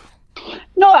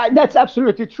 No, that's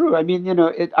absolutely true. I mean,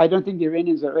 I don't think the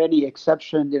Iranians are any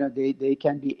exception. They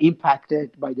can be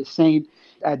impacted by the same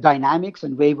dynamics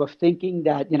and wave of thinking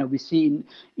that, we see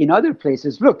in other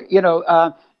places. Look,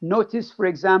 notice, for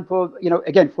example,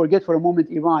 again, forget for a moment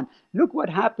Iran. Look what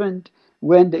happened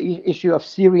when the issue of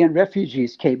Syrian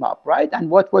refugees came up, right?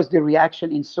 And what was the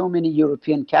reaction in so many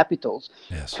European capitals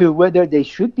to whether they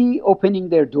should be opening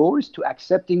their doors to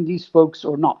accepting these folks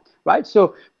or not, right?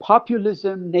 So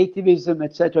populism, nativism,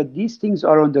 etc., these things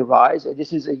are on the rise.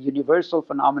 This is a universal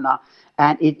phenomena,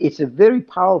 and it's a very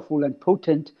powerful and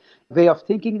potent way of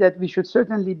thinking that we should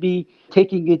certainly be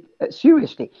taking it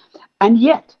seriously. And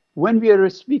yet, when we are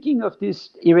speaking of this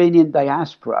Iranian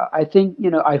diaspora, I think,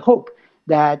 I hope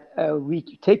that we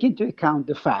take into account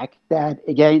the fact that,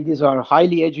 again, these are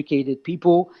highly educated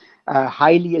people,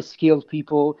 highly skilled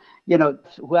people,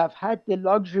 who have had the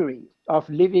luxury of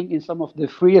living in some of the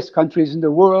freest countries in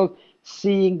the world,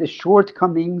 seeing the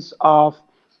shortcomings of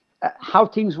how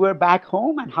things were back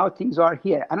home and how things are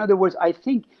here. In other words, I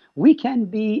think we can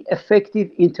be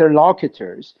effective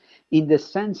interlocutors in the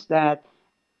sense that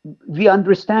we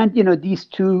understand, these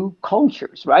two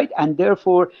cultures, right? And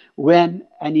therefore, when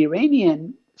an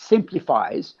Iranian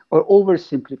simplifies or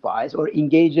oversimplifies or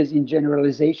engages in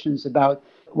generalizations about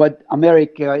what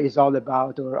America is all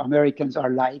about or Americans are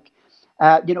like,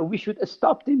 we should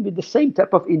stop them with the same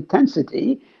type of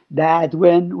intensity that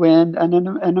when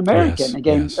an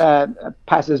American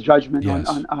passes judgment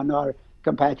on our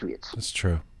compatriots. That's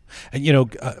true. And,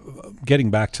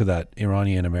 getting back to that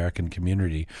Iranian American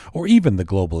community, or even the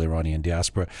global Iranian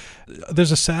diaspora,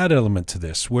 there's a sad element to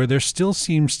this where there still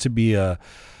seems to be a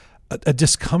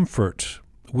discomfort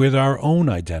with our own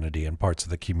identity in parts of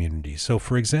the community. So,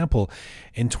 for example,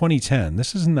 in 2010,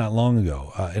 this isn't that long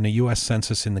ago, in a U.S.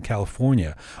 census in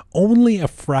California, only a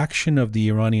fraction of the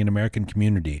Iranian American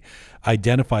community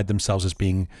identified themselves as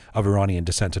being of Iranian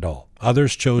descent at all.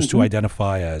 Others chose to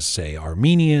identify as, say,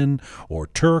 Armenian or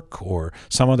Turk or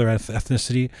some other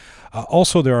ethnicity.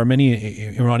 Also, there are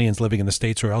many Iranians living in the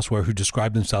States or elsewhere who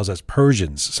describe themselves as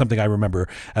Persians, something I remember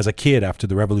as a kid after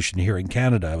the revolution here in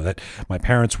Canada that my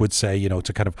parents would say,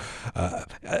 to kind of,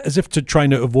 as if to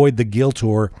trying to avoid the guilt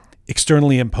or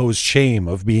externally imposed shame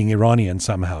of being Iranian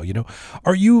somehow.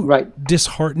 Are you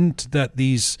disheartened that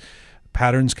these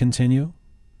patterns continue?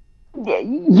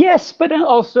 Yes, but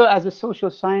also as a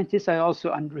social scientist, I also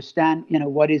understand,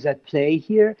 what is at play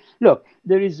here. Look,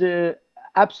 there is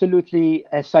absolutely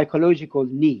a psychological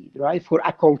need, right, for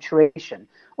acculturation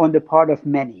on the part of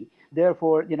many.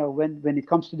 Therefore, when it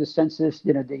comes to the census,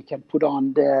 they can put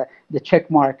on the check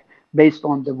mark based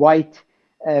on the white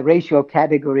racial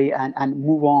category and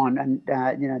move on and,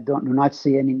 do not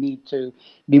see any need to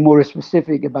be more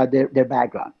specific about their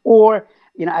background. Or,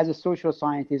 as a social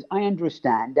scientist, I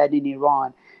understand that in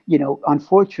Iran,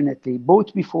 unfortunately,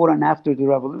 both before and after the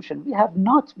revolution, we have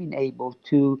not been able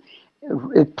to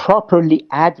properly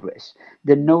address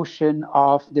the notion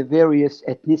of the various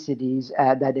ethnicities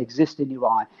that exist in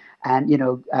Iran, and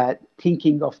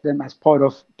thinking of them as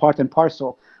part and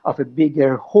parcel of a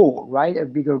bigger whole, right, a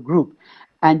bigger group.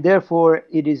 And therefore,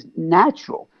 it is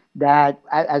natural that,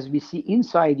 as we see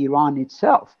inside Iran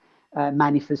itself,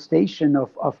 manifestation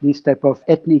of this type of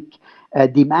ethnic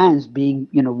demands being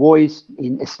voiced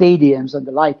in stadiums and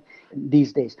the like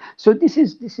these days. So this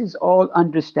is all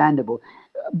understandable.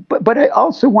 But I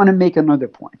also want to make another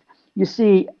point. You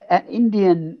see, an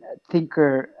Indian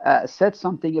thinker said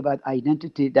something about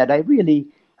identity that I really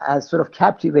has sort of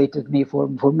captivated me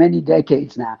for many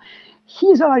decades now.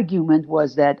 His argument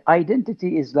was that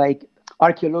identity is like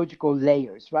archaeological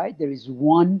layers, right? There is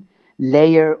one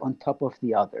layer on top of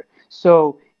the other.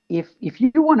 So if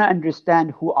you want to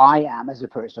understand who I am as a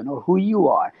person or who you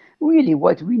are, really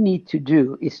what we need to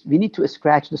do is we need to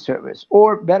scratch the surface,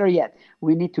 or better yet,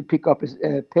 we need to pick up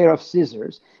a pair of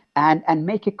scissors and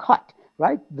make a cut,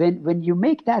 right? When you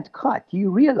make that cut, you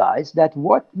realize that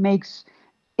what makes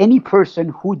any person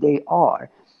who they are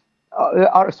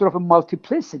sort of a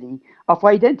multiplicity of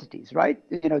identities, right?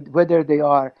 Whether they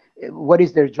are, what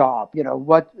is their job,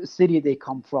 what city they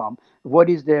come from, what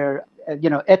is their,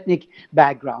 ethnic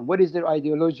background, what is their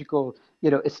ideological,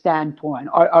 standpoint,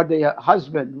 are they a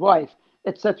husband, wife,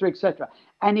 etc., etc.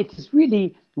 And it is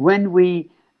really when we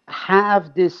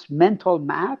have this mental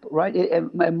map, right?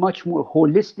 A much more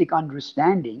holistic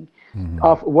understanding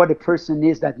of what a person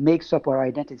is that makes up our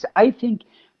identities. I think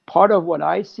part of what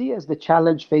I see as the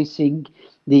challenge facing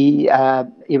the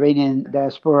Iranian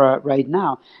diaspora right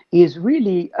now is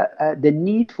really the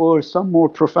need for some more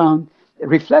profound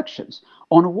reflections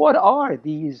on what are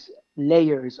these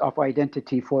layers of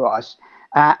identity for us,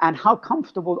 and how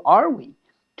comfortable are we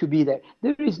to be there.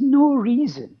 There is no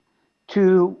reason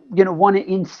to want to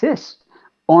insist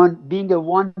on being a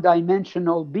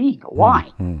one-dimensional being.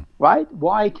 Why? Right?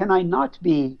 Why can I not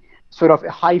be sort of a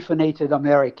hyphenated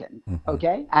American?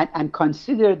 Okay, and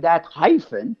consider that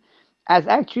hyphen as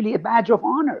actually a badge of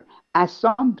honor, as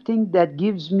something that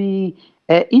gives me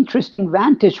an interesting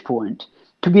vantage point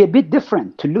to be a bit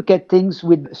different, to look at things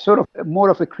with sort of more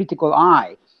of a critical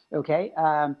eye. Okay,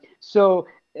 so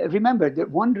remember that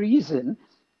one reason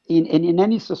in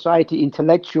any society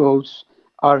intellectuals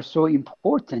are so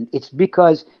important, it's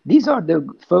because these are the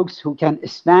folks who can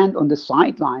stand on the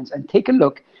sidelines and take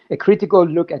a critical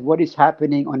look at what is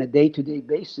happening on a day-to-day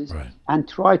basis, right, and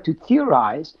try to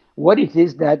theorize what it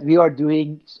is that we are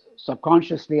doing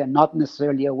subconsciously and not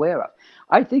necessarily aware of.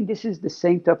 I think this is the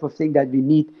same type of thing that we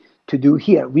need to do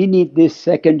here. We need this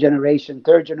second generation,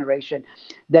 third generation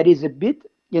that is a bit,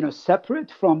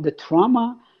 separate from the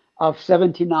trauma of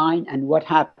 79 and what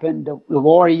happened, the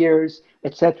warriors,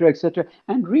 etc.,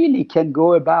 and really can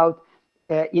go about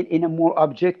in a more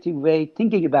objective way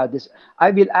thinking about this.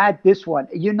 I will add this one.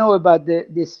 You know about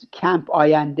this Camp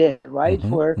Ayande, right?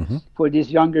 For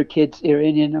these younger kids,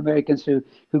 Iranian Americans who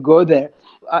go there.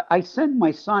 I sent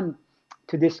my son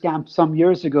to this camp some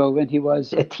years ago when he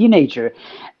was a teenager,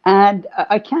 and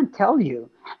I can't tell you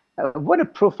what a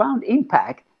profound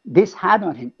impact this had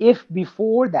on him. If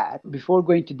before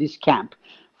going to this camp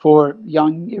for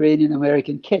young Iranian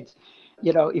American kids,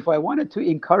 if I wanted to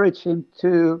encourage him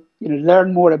to,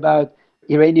 learn more about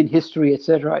Iranian history,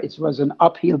 etc., it was an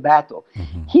uphill battle.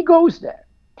 He goes there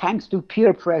thanks to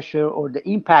peer pressure or the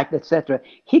impact, etc.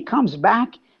 He comes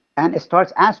back and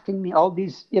starts asking me all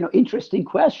these, interesting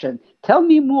questions. Tell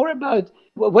me more about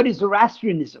what is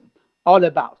Zoroastrianism all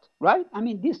about, right? I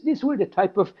mean, these were the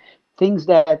type of things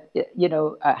that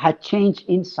had changed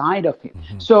inside of him.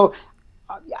 So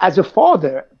as a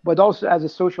father, but also as a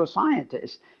social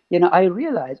scientist, I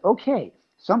realized, okay,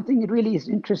 something really is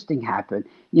interesting happened.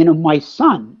 My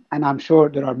son, and I'm sure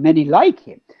there are many like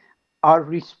him, are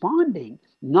responding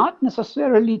not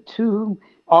necessarily to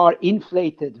our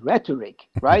inflated rhetoric,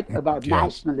 right, about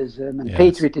nationalism and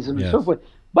patriotism and so forth,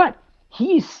 but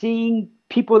he's seeing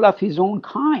people of his own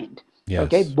kind,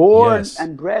 okay, born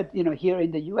and bred, here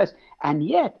in the U.S., and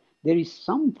yet there is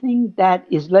something that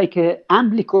is like an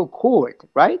umbilical cord,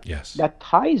 right, that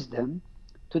ties them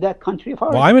to that country of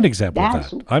origin. Well, I'm an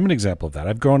example of that.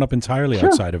 I've grown up entirely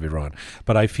outside of Iran,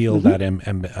 but I feel that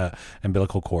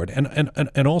umbilical cord,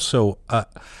 and also,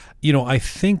 I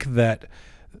think that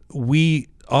we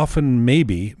often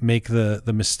maybe make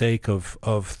the mistake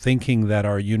of thinking that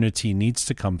our unity needs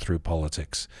to come through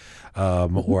politics,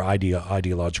 or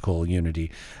ideological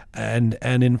unity, and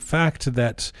in fact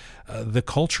that the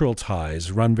cultural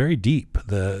ties run very deep.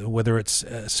 Whether it's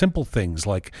simple things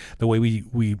like the way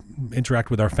we interact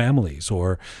with our families,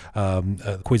 or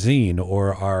cuisine,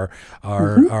 or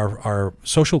our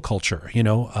social culture,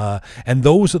 and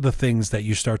those are the things that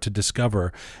you start to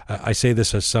discover. I say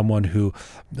this as someone who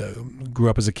grew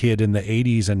up as a kid in the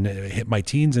 80s and hit my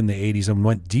teens in the 80s and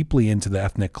went deeply into the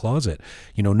ethnic closet,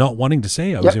 not wanting to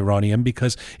say I was Iranian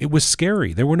because it was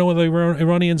scary. There were no other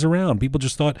Iranians around. People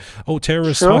just thought, oh,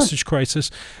 terrorist hostage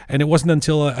crisis. And it wasn't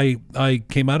until I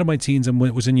came out of my teens and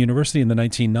was in university in the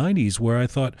 1990s where I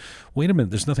thought, wait a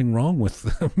minute, there's nothing wrong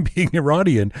with being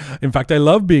Iranian. In fact, I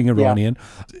love being Iranian.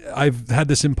 I've had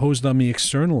this imposed on me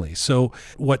externally. So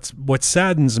what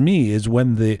saddens me is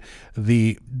when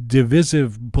the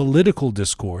divisive political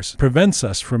discourse prevents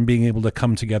us from being able to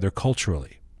come together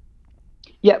culturally.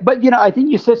 Yeah, but I think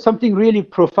you said something really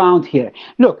profound here.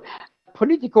 Look,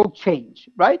 political change,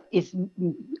 right, is,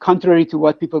 contrary to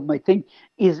what people might think,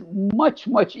 is much,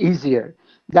 much easier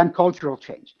than cultural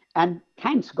change. And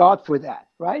thanks God for that,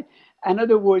 right? In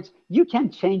other words, you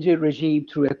can change a regime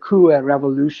through a coup, a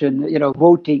revolution,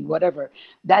 voting, whatever.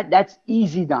 That's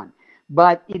easy done.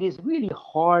 But it is really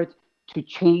hard to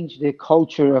change the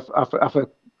culture of a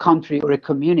country or a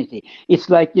community. It's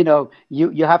like,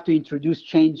 you have to introduce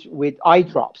change with eye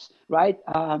drops, right?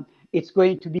 It's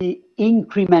going to be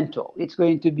incremental. It's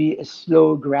going to be a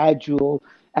slow, gradual,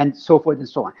 and so forth and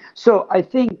so on. So I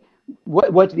think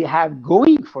what we have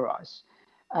going for us,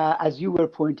 as you were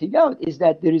pointing out, is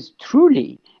that there is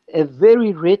truly a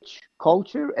very rich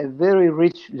culture, a very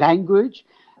rich language,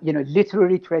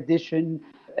 literary tradition,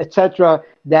 etc.,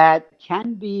 that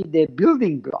can be the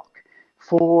building block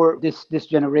for this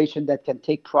generation that can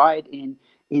take pride in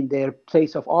their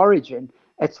place of origin,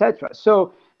 etc.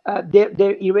 So their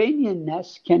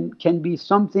Iranianness can be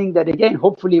something that, again,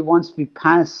 hopefully once we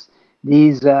pass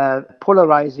these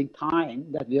polarizing time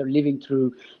that we are living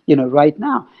through, right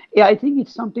now, I think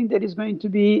it's something that is going to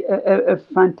be a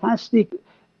fantastic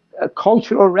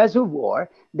cultural reservoir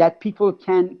that people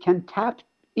can tap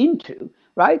into,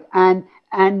 right? And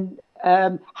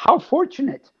how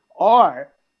fortunate are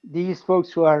these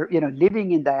folks who are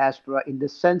living in diaspora, in the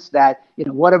sense that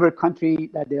whatever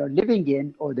country that they are living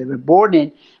in or they were born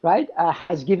in, right,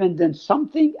 has given them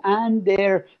something, and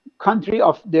their country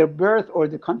of their birth or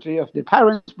the country of their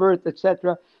parents' birth,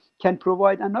 etc., can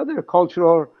provide another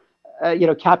cultural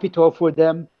capital for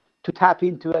them to tap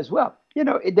into as well.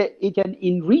 It can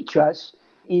enrich us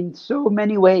in so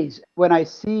many ways. When I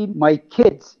see my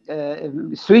kids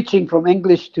switching from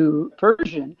English to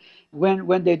Persian,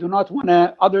 when they do not want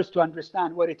others to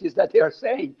understand what it is that they are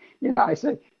saying, I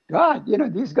say, God,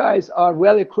 these guys are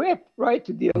well equipped, right,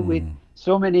 to deal with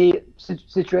so many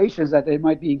situations that they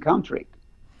might be encountering.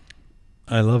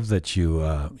 I love that you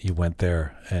went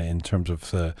there in terms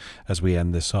of as we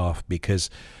end this off, because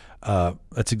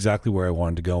that's exactly where I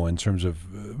wanted to go in terms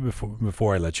of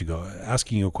before I let you go,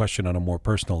 asking you a question on a more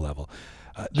personal level.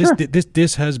 Sure.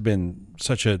 This has been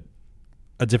such a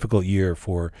difficult year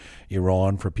for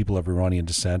Iran, for people of Iranian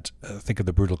descent. Think of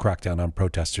the brutal crackdown on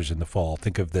protesters in the fall.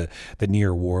 Think of the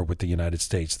near war with the United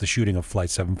States, the shooting of Flight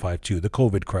 752, the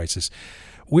COVID crisis.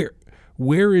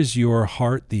 Where is your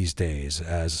heart these days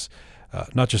as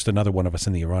not just another one of us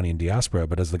in the Iranian diaspora,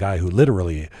 but as the guy who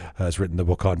literally has written the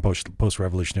book on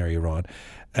post-revolutionary Iran,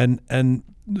 and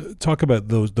talk about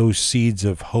those seeds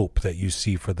of hope that you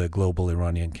see for the global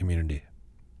Iranian community?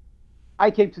 I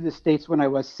came to the States when I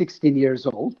was 16 years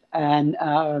old. And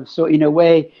so in a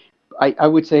way, I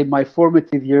would say my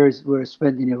formative years were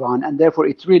spent in Iran. And therefore,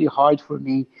 it's really hard for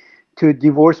me to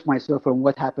divorce myself from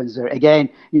what happens there. Again,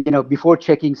 before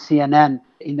checking CNN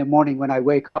in the morning when I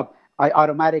wake up, I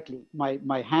automatically,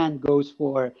 my hand goes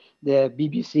for the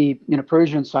BBC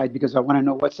Persian side, because I want to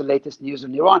know what's the latest news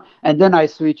in Iran. And then I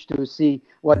switch to see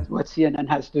what CNN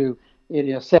has to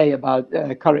say about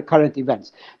current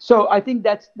events. So I think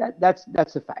that's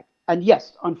a fact. And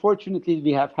yes, unfortunately,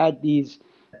 we have had these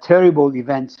terrible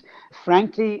events.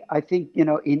 Frankly, I think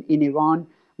in Iran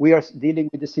we are dealing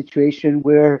with a situation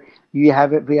where we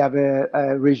have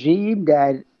a regime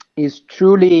that is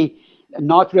truly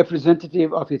not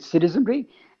representative of its citizenry,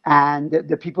 and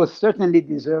the people certainly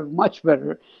deserve much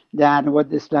better than what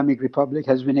the Islamic Republic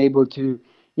has been able to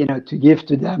give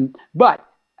to them. But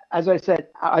as I said,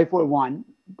 I, for one,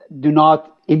 do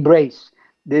not embrace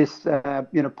this,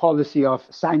 policy of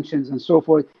sanctions and so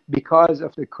forth, because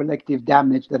of the collective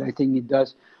damage that I think it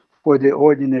does for the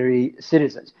ordinary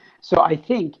citizens. So I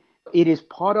think it is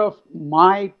part of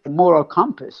my moral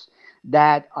compass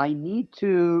that I need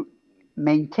to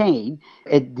maintain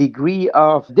a degree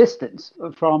of distance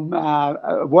from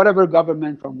whatever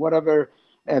government, from whatever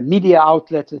media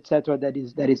outlets, etc., that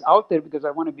is out there, because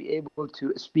I want to be able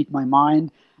to speak my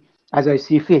mind as I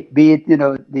see fit, be it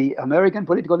the American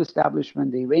political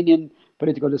establishment, the Iranian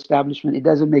political establishment. It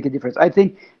doesn't make a difference. I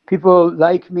think people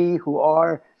like me who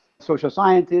are social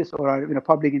scientists or are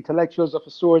public intellectuals of a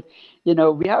sort,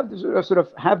 we have to sort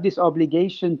of have this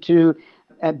obligation to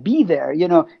be there.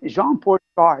 Jean-Paul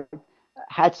Sartre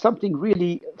had something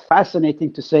really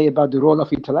fascinating to say about the role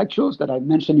of intellectuals that I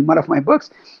mentioned in one of my books.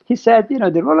 He said,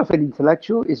 the role of an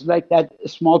intellectual is like that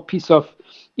small piece of,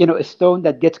 a stone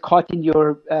that gets caught in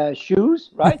your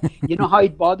shoes, right? You know how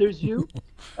it bothers you,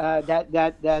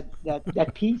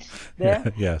 that piece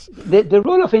there? Yes. The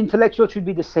role of an intellectual should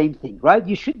be the same thing, right?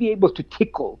 You should be able to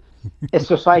tickle a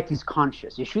society's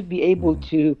conscience. You should be able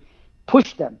to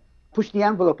push the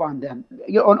envelope on them,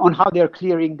 on how they're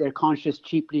clearing their conscience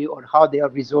cheaply, or how they are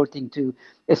resorting to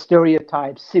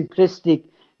stereotypes, simplistic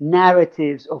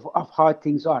narratives of how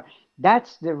things are.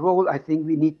 That's the role I think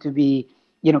we need to be,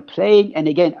 playing. And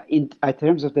again, in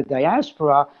terms of the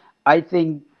diaspora, I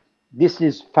think this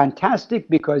is fantastic,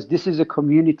 because this is a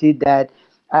community that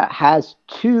has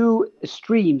two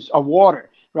streams of water,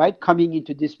 right, coming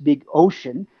into this big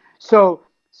ocean. So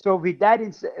with that,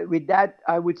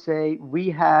 I would say we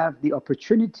have the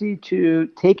opportunity to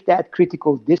take that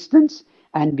critical distance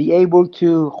and be able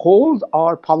to hold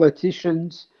our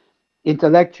politicians,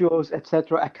 intellectuals,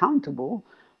 etc., accountable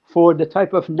for the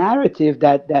type of narrative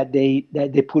that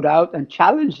they put out, and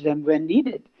challenge them when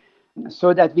needed,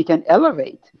 so that we can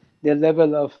elevate the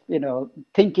level of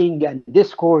thinking and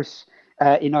discourse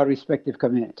in our respective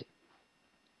community.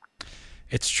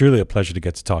 It's truly a pleasure to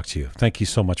get to talk to you. Thank you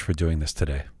so much for doing this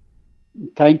today.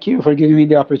 Thank you for giving me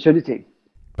the opportunity.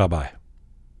 Bye-bye.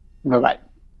 Bye-bye.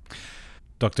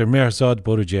 Dr. Mehrzad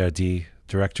Boroujerdi,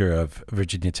 director of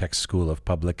Virginia Tech School of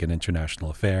Public and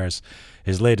International Affairs.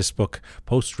 His latest book,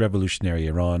 Post-Revolutionary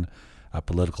Iran, a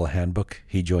Political Handbook.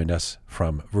 He joined us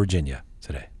from Virginia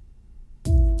today.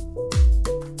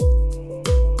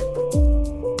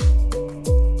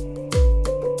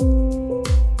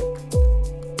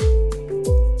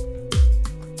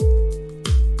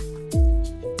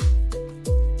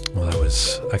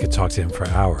 I could talk to him for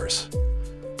hours.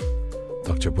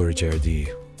 Dr. Boroujerdi.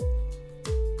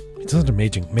 He does an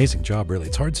amazing job, really.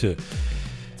 It's hard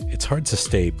to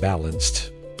stay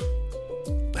balanced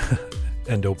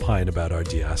and opine about our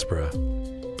diaspora.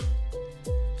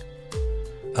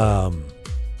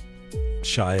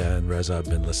 Shaya and Reza have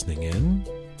been listening in.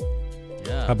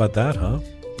 Yeah. How about that, huh?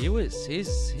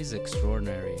 He's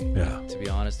extraordinary. Yeah. To be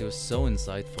honest, it was so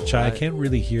insightful. Shaya, I can't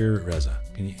really hear Reza.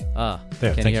 Can you?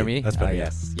 There. Can you hear me? That's better.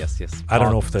 Yes. I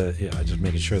don't know if I'm just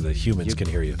making sure the humans can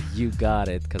hear you. You got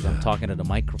it, because I'm talking to the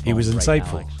microphone. He was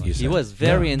insightful. Now, he was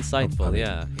very insightful.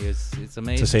 It's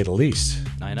amazing. To say the least.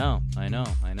 I know.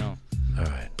 All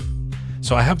right.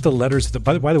 So I have the letters.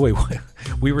 By the way,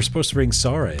 we were supposed to bring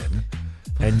Sarah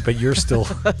in, but you're still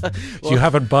you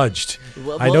haven't budged.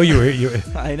 I know you were.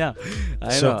 I know.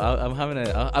 I'm having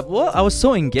I was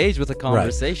so engaged with the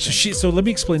conversation. Right. So let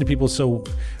me explain to people. So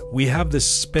we have this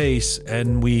space,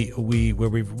 and we're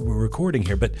recording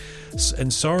here,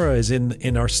 and Sarah is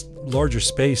in our larger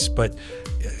space, but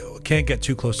can't get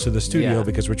too close to the studio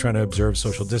because we're trying to observe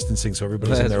social distancing, so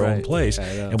everybody's in their own place,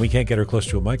 and we can't get her close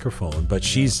to a microphone.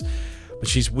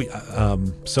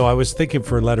 So I was thinking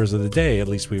for letters of the day, at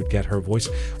least we would get her voice.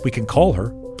 We can call her.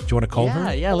 Do you want to call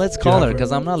her? Yeah, let's call her,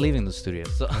 because I'm not leaving the studio.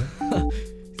 So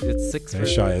it's 6.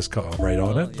 There's Shaya's call right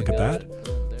on it. Look at that.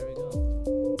 There we go.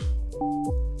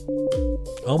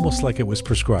 Almost like it was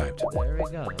prescribed. There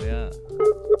we go. Yeah.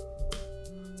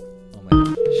 Oh my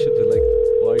God. You should be like,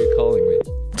 why are you calling me?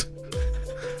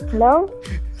 Hello?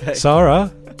 Hey.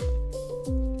 Sarah?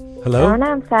 Hello?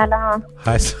 Salam.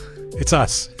 Hi. It's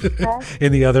us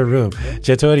in the other room.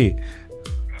 Chetori.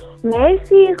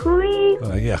 Merci, خوبی.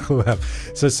 Yeah.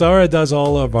 So Sarah does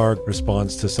all of our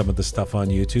response to some of the stuff on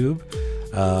YouTube.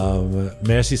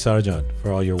 Merci, Sarah John,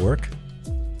 for all your work.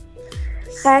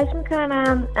 خواهش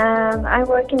میکنم. I'm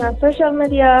working on social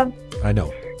media. I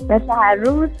know. مثل هر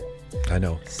روز. I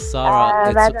know. Sarah,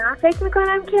 و دارم فکر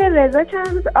میکنم که رضا چند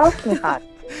روز آف میخواد.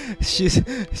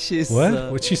 She's What?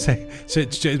 What'd she say?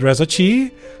 Reza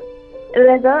چی؟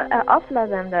 رضا آف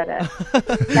لازم داره.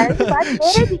 یعنی که باید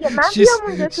بره دیگه. من بیام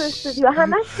اونجا تو استودیو.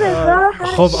 همش رضا.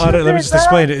 Let me just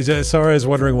explain it. Sarah is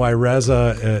wondering why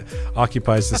Reza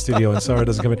occupies the studio and Sarah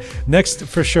doesn't come in. Next,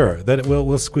 for sure. That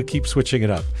we'll keep switching it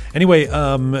up. Anyway,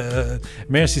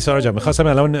 merci Sarah جان. می‌خواستم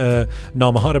الان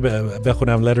نامه‌ها رو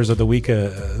بخونم, letters of the week.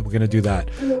 We're going to do that.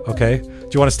 Okay? Do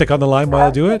you want to stick on the line while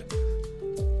I do it?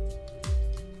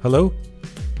 Hello?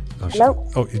 Hello?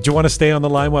 Oh, do you want to stay on the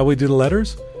line while we do the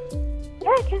letters?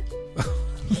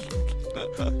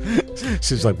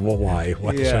 She's like, well, why?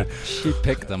 Yeah, she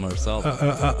picked them herself.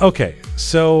 Okay,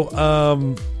 so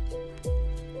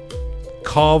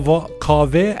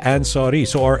Kaveh Ansari.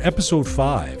 So our episode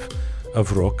 5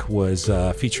 of Rook was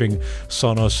featuring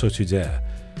Sanaz Sotudeh,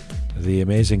 the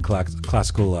amazing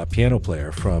classical piano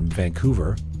player from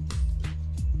Vancouver.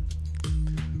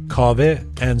 Kaveh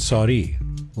Ansari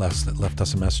left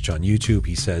us a message on YouTube.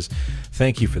 He says,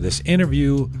 "Thank you for this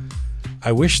interview.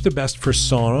 I wish the best for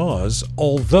Sanaz,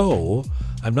 although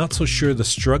I'm not so sure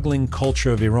the struggling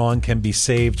culture of Iran can be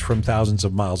saved from thousands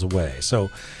of miles away." So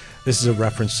this is a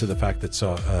reference to the fact that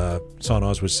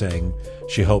Sanaz was saying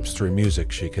she hopes through music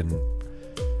she can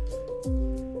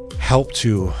help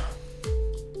to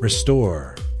restore,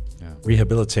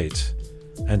 rehabilitate,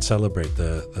 and celebrate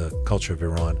the culture of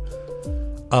Iran.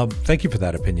 Thank you for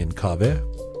that opinion, Kaveh.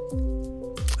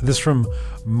 This from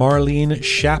Marlene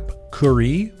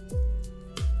Shap-Curry.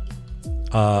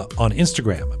 On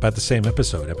Instagram about the same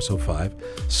episode 5.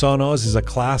 Sanaz is a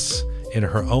class in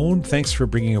her own. Thanks for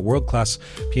bringing a world-class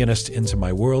pianist into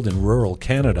my world in rural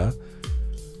Canada.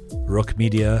 Rook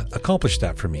Media accomplished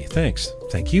that for me. Thanks.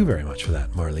 Thank you very much for that,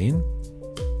 Marlene.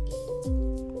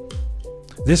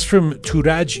 This from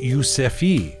Turaj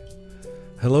Yousefi.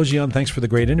 Hello, Gian. Thanks for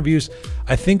the great interviews.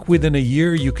 I think within a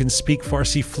year you can speak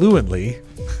Farsi fluently.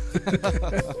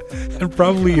 And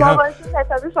probably you have...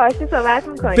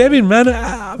 ببین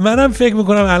منم فکر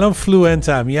میکنم الان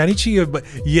فلوئنتم. یعنی چی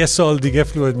یه سال دیگه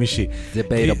فلوئنت میشی.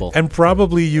 Debatable. And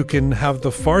probably you can have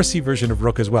the Farsi version of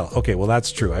Rook as well. Okay, well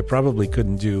that's true. I probably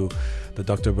couldn't do the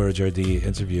Dr. Barajardi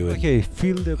interview. Okay,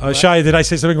 fill the blank. Shai, did I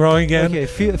say something wrong again? Okay,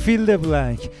 fill the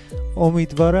blank.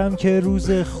 امیدوارم که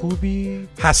روز خوبی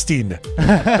هستین.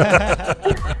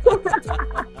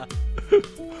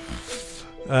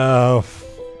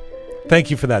 Thank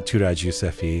you for that Turaj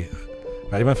Yousefi.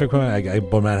 ولی من فکر کنم اگه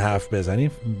با من حرف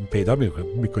بزنی پیدا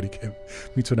میکنی که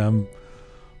میتونم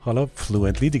حالا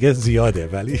fluently دیگه زیاده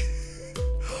ولی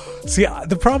See,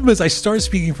 the problem is I start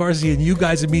speaking Farsi and you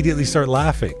guys immediately start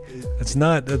laughing. That's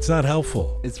not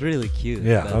helpful. It's really cute.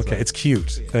 Yeah, okay. It's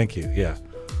cute. Thank you. Yeah.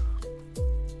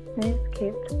 It's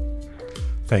cute.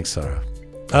 Thanks, Sarah.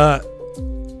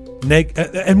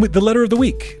 And with the letter of the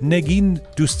week, Negin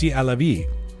Dusti Alavi.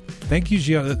 Thank you,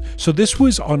 Gia. So this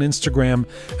was on Instagram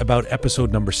about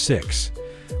episode number 6,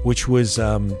 which was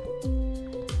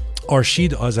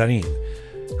Arshid Azarin,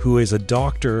 who is a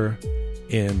doctor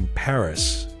in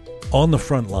Paris on the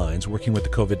front lines working with the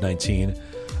COVID-19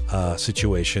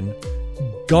 situation,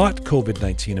 got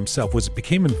COVID-19 himself,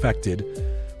 became infected,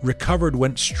 recovered,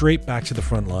 went straight back to the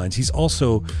front lines. He's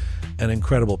also an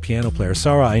incredible piano player.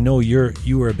 Sarah, I know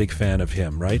you were a big fan of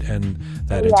him, right? And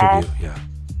that interview, yeah.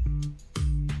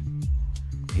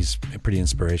 He's pretty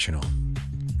inspirational.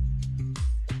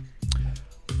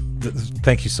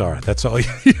 Thank you, Sarah. That's all. I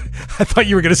thought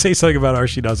you were going to say something about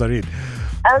Arshid Azarin.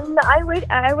 I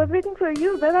was waiting for you.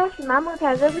 ببخشید من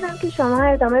منتظر بودم که شما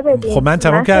ادامه بدید. خب من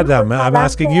تمام کردم. I'm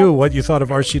asking you what you thought of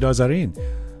Arshid Azarin.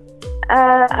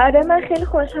 آره من خیلی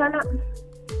خوشحالم.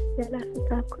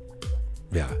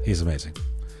 Yeah, he's amazing.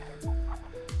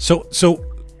 So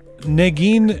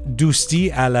Negin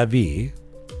Dusti Alavi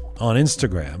on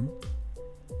Instagram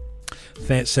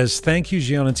says, thank you,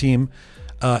 Gianna team.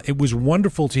 It was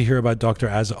wonderful to hear about Dr.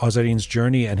 Azarin's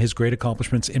journey and his great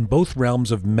accomplishments in both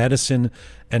realms of medicine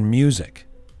and music.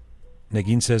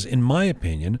 Negin says, in my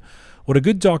opinion, what a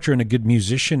good doctor and a good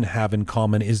musician have in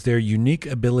common is their unique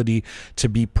ability to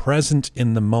be present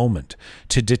in the moment,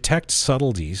 to detect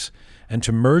subtleties, and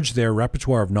to merge their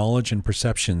repertoire of knowledge and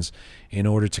perceptions in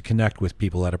order to connect with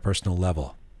people at a personal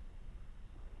level.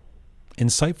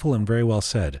 Insightful and very well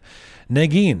said.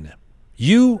 Negin,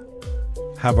 you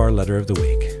have our letter of the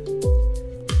week.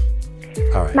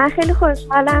 All right. من خیلی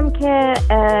خوشحالم که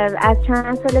از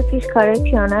چند سال پیش کار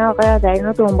پیانو آقای آذرین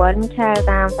رو دنبال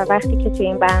می‌کردم و وقتی که توی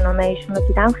این برنامه ایشون رو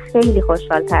دیدم خیلی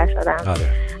خوشحال‌تر شدم.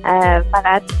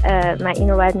 فقط من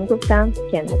اینو باید میگفتم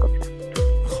که نگفتم.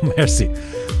 Merci.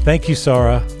 Thank you,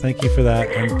 Sarah. Thank you for that.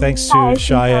 And thanks to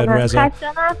Shaya and Reza.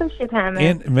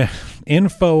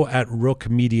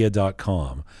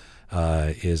 Info@rookmedia.com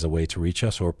is a way to reach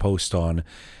us or post on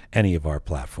any of our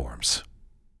platforms.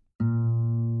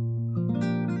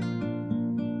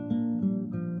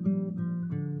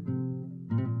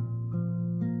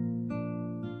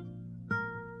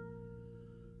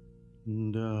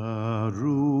 در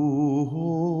روح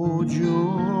و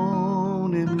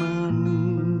جان من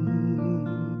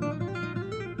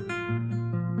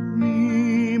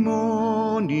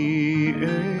میمانی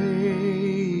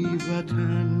ای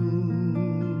وطن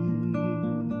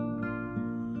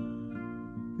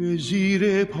به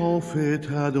زیر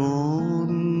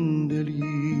پافتدان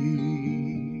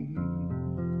دلی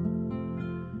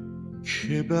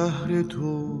که بهر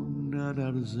تو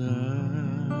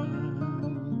نلرزد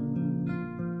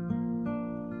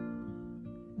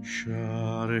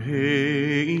شرح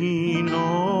این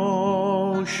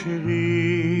عاشقی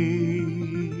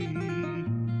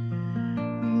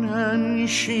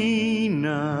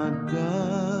ننشیند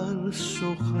در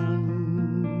سخن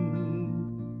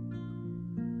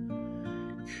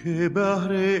که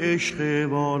بهر عشق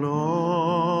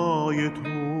والای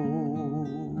تو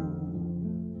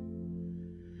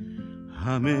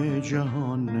همه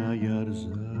جهان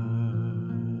نیرزد.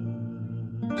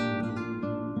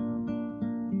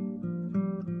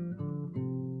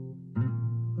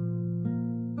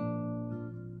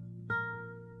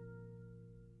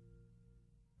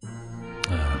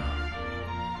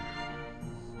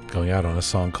 Going out on a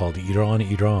song called Iran,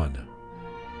 Iran.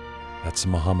 That's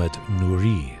Muhammad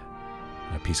Nouri,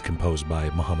 a piece composed by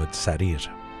Muhammad Sarir.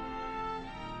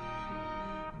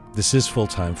 This is Full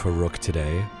Time for Rook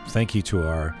today. Thank you to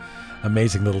our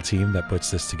amazing little team that puts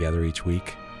this together each week.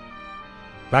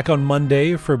 Back on Monday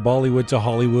for Bollywood to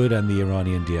Hollywood and the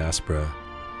Iranian diaspora.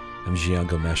 I'm Jian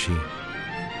Gomeshi.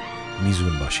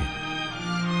 Mizun Bashi.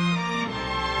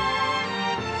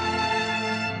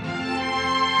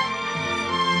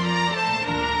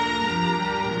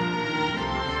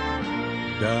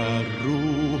 در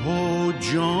روح و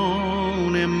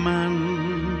جان من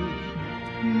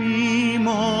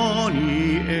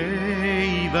میمانی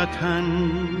ای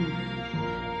وطن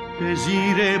به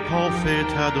زیر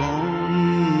پافتدان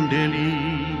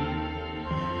دلی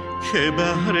که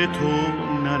بهر تو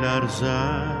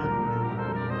نلرزد.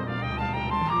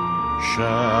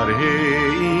 شرح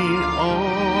این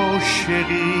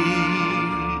عاشقی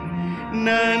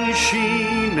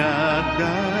ننشیند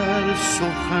در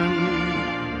سخن،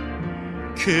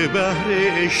 که بهر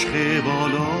عشق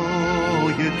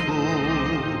بالای تو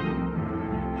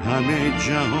همه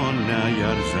جهان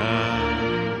نیرزد.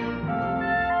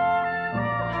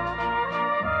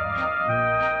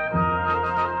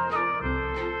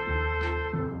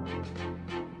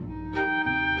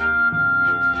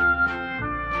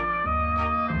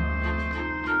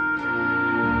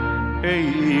 ای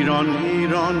ایران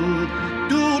ایران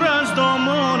دور از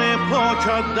دامان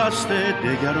پاکت دست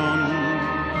دگران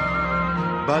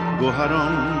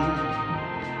بدگوهران.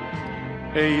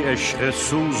 ای عشق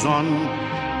سوزان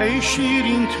ای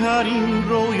شیرین ترین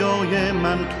رویای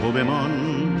من تو بمان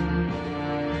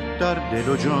در دل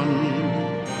و جان.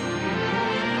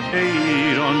 ای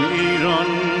ایران ایران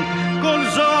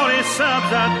گلزار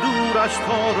سبزت دور از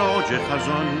تاراج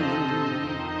خزان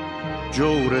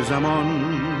جور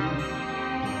زمان.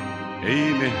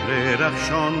 ای مهر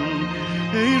رخشان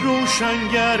ای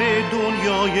روشنگر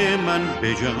دنیای من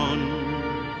به جهان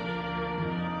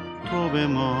تو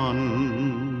بمان.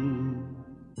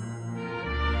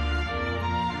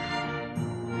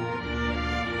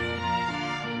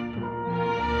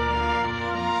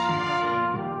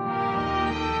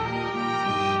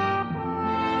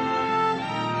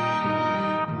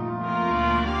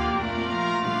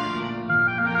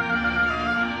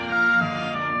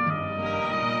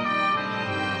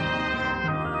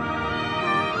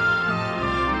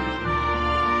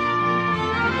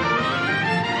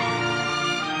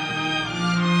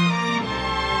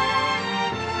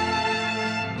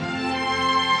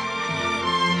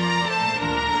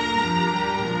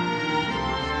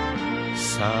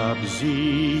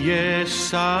 سبزی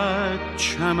صد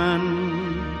چمن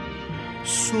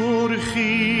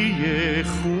سرخی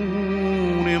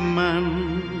خون من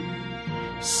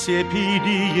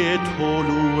سپیدی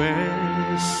طلوع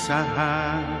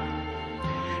سحر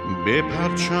به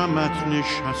پرچمت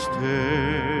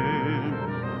نشسته.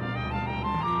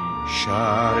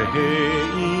 شرح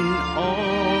این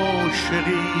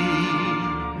عاشقی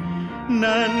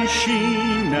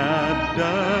ننشیند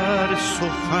در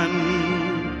سخن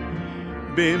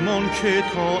بمان که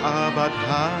تا ابد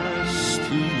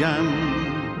هستیم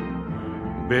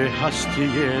به هستی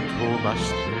تو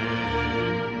بسته.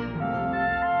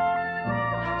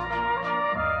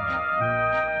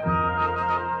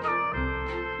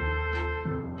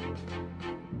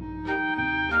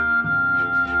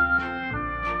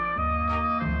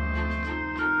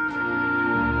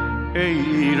 ای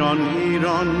ایران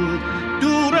ایران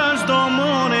دور از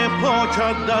دامان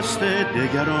پاکت دست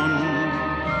دگران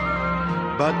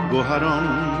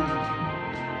بدگوهران.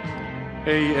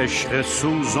 ای عشق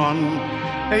سوزان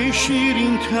ای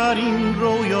شیرین ترین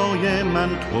رویای من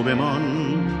تو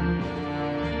بمان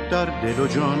در دل و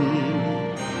جان.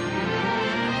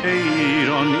 ای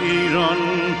ایران ایران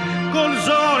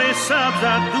گلزار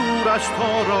سبزت دور از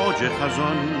تاراج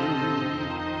خزان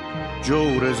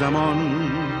جور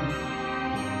زمان.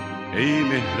 ای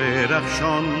مهر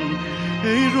رخشان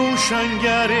ای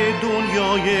روشنگر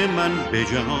دنیای من به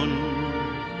جهان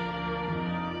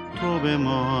تو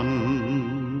بمان.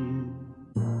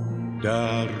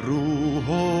 در روح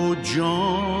و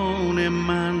جان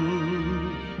من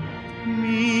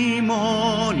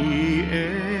میمانی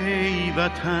ای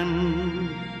وطن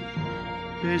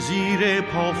به زیر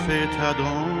پا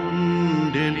فتدان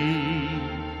دلی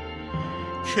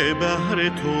که بهر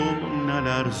تو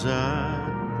نلرزد.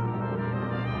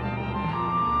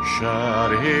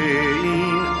 شرح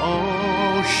این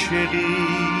عاشقی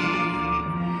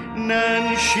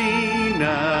ننشیند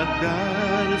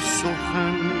در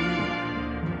سخن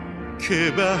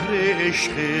که بهر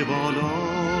عشق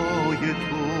بالای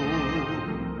تو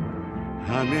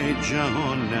همه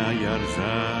جهان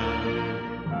نیرزد.